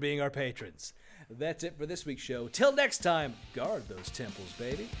 for being our patrons. That's it for this week's show. Till next time, guard those temples,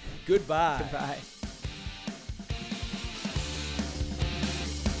 baby. Goodbye. Goodbye.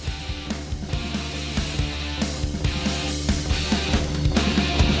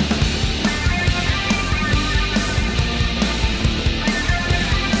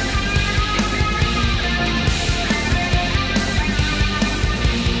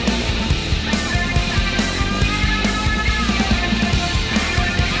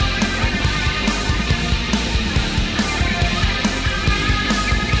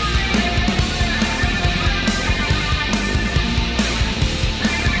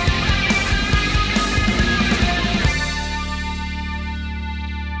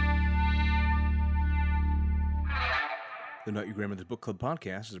 The Not Your Grandmother's Book Club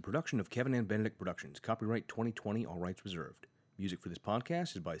podcast is a production of Kevin and Benedict Productions. Copyright 2020, all rights reserved. Music for this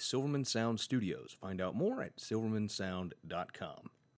podcast is by Silverman Sound Studios. Find out more at silvermansound.com.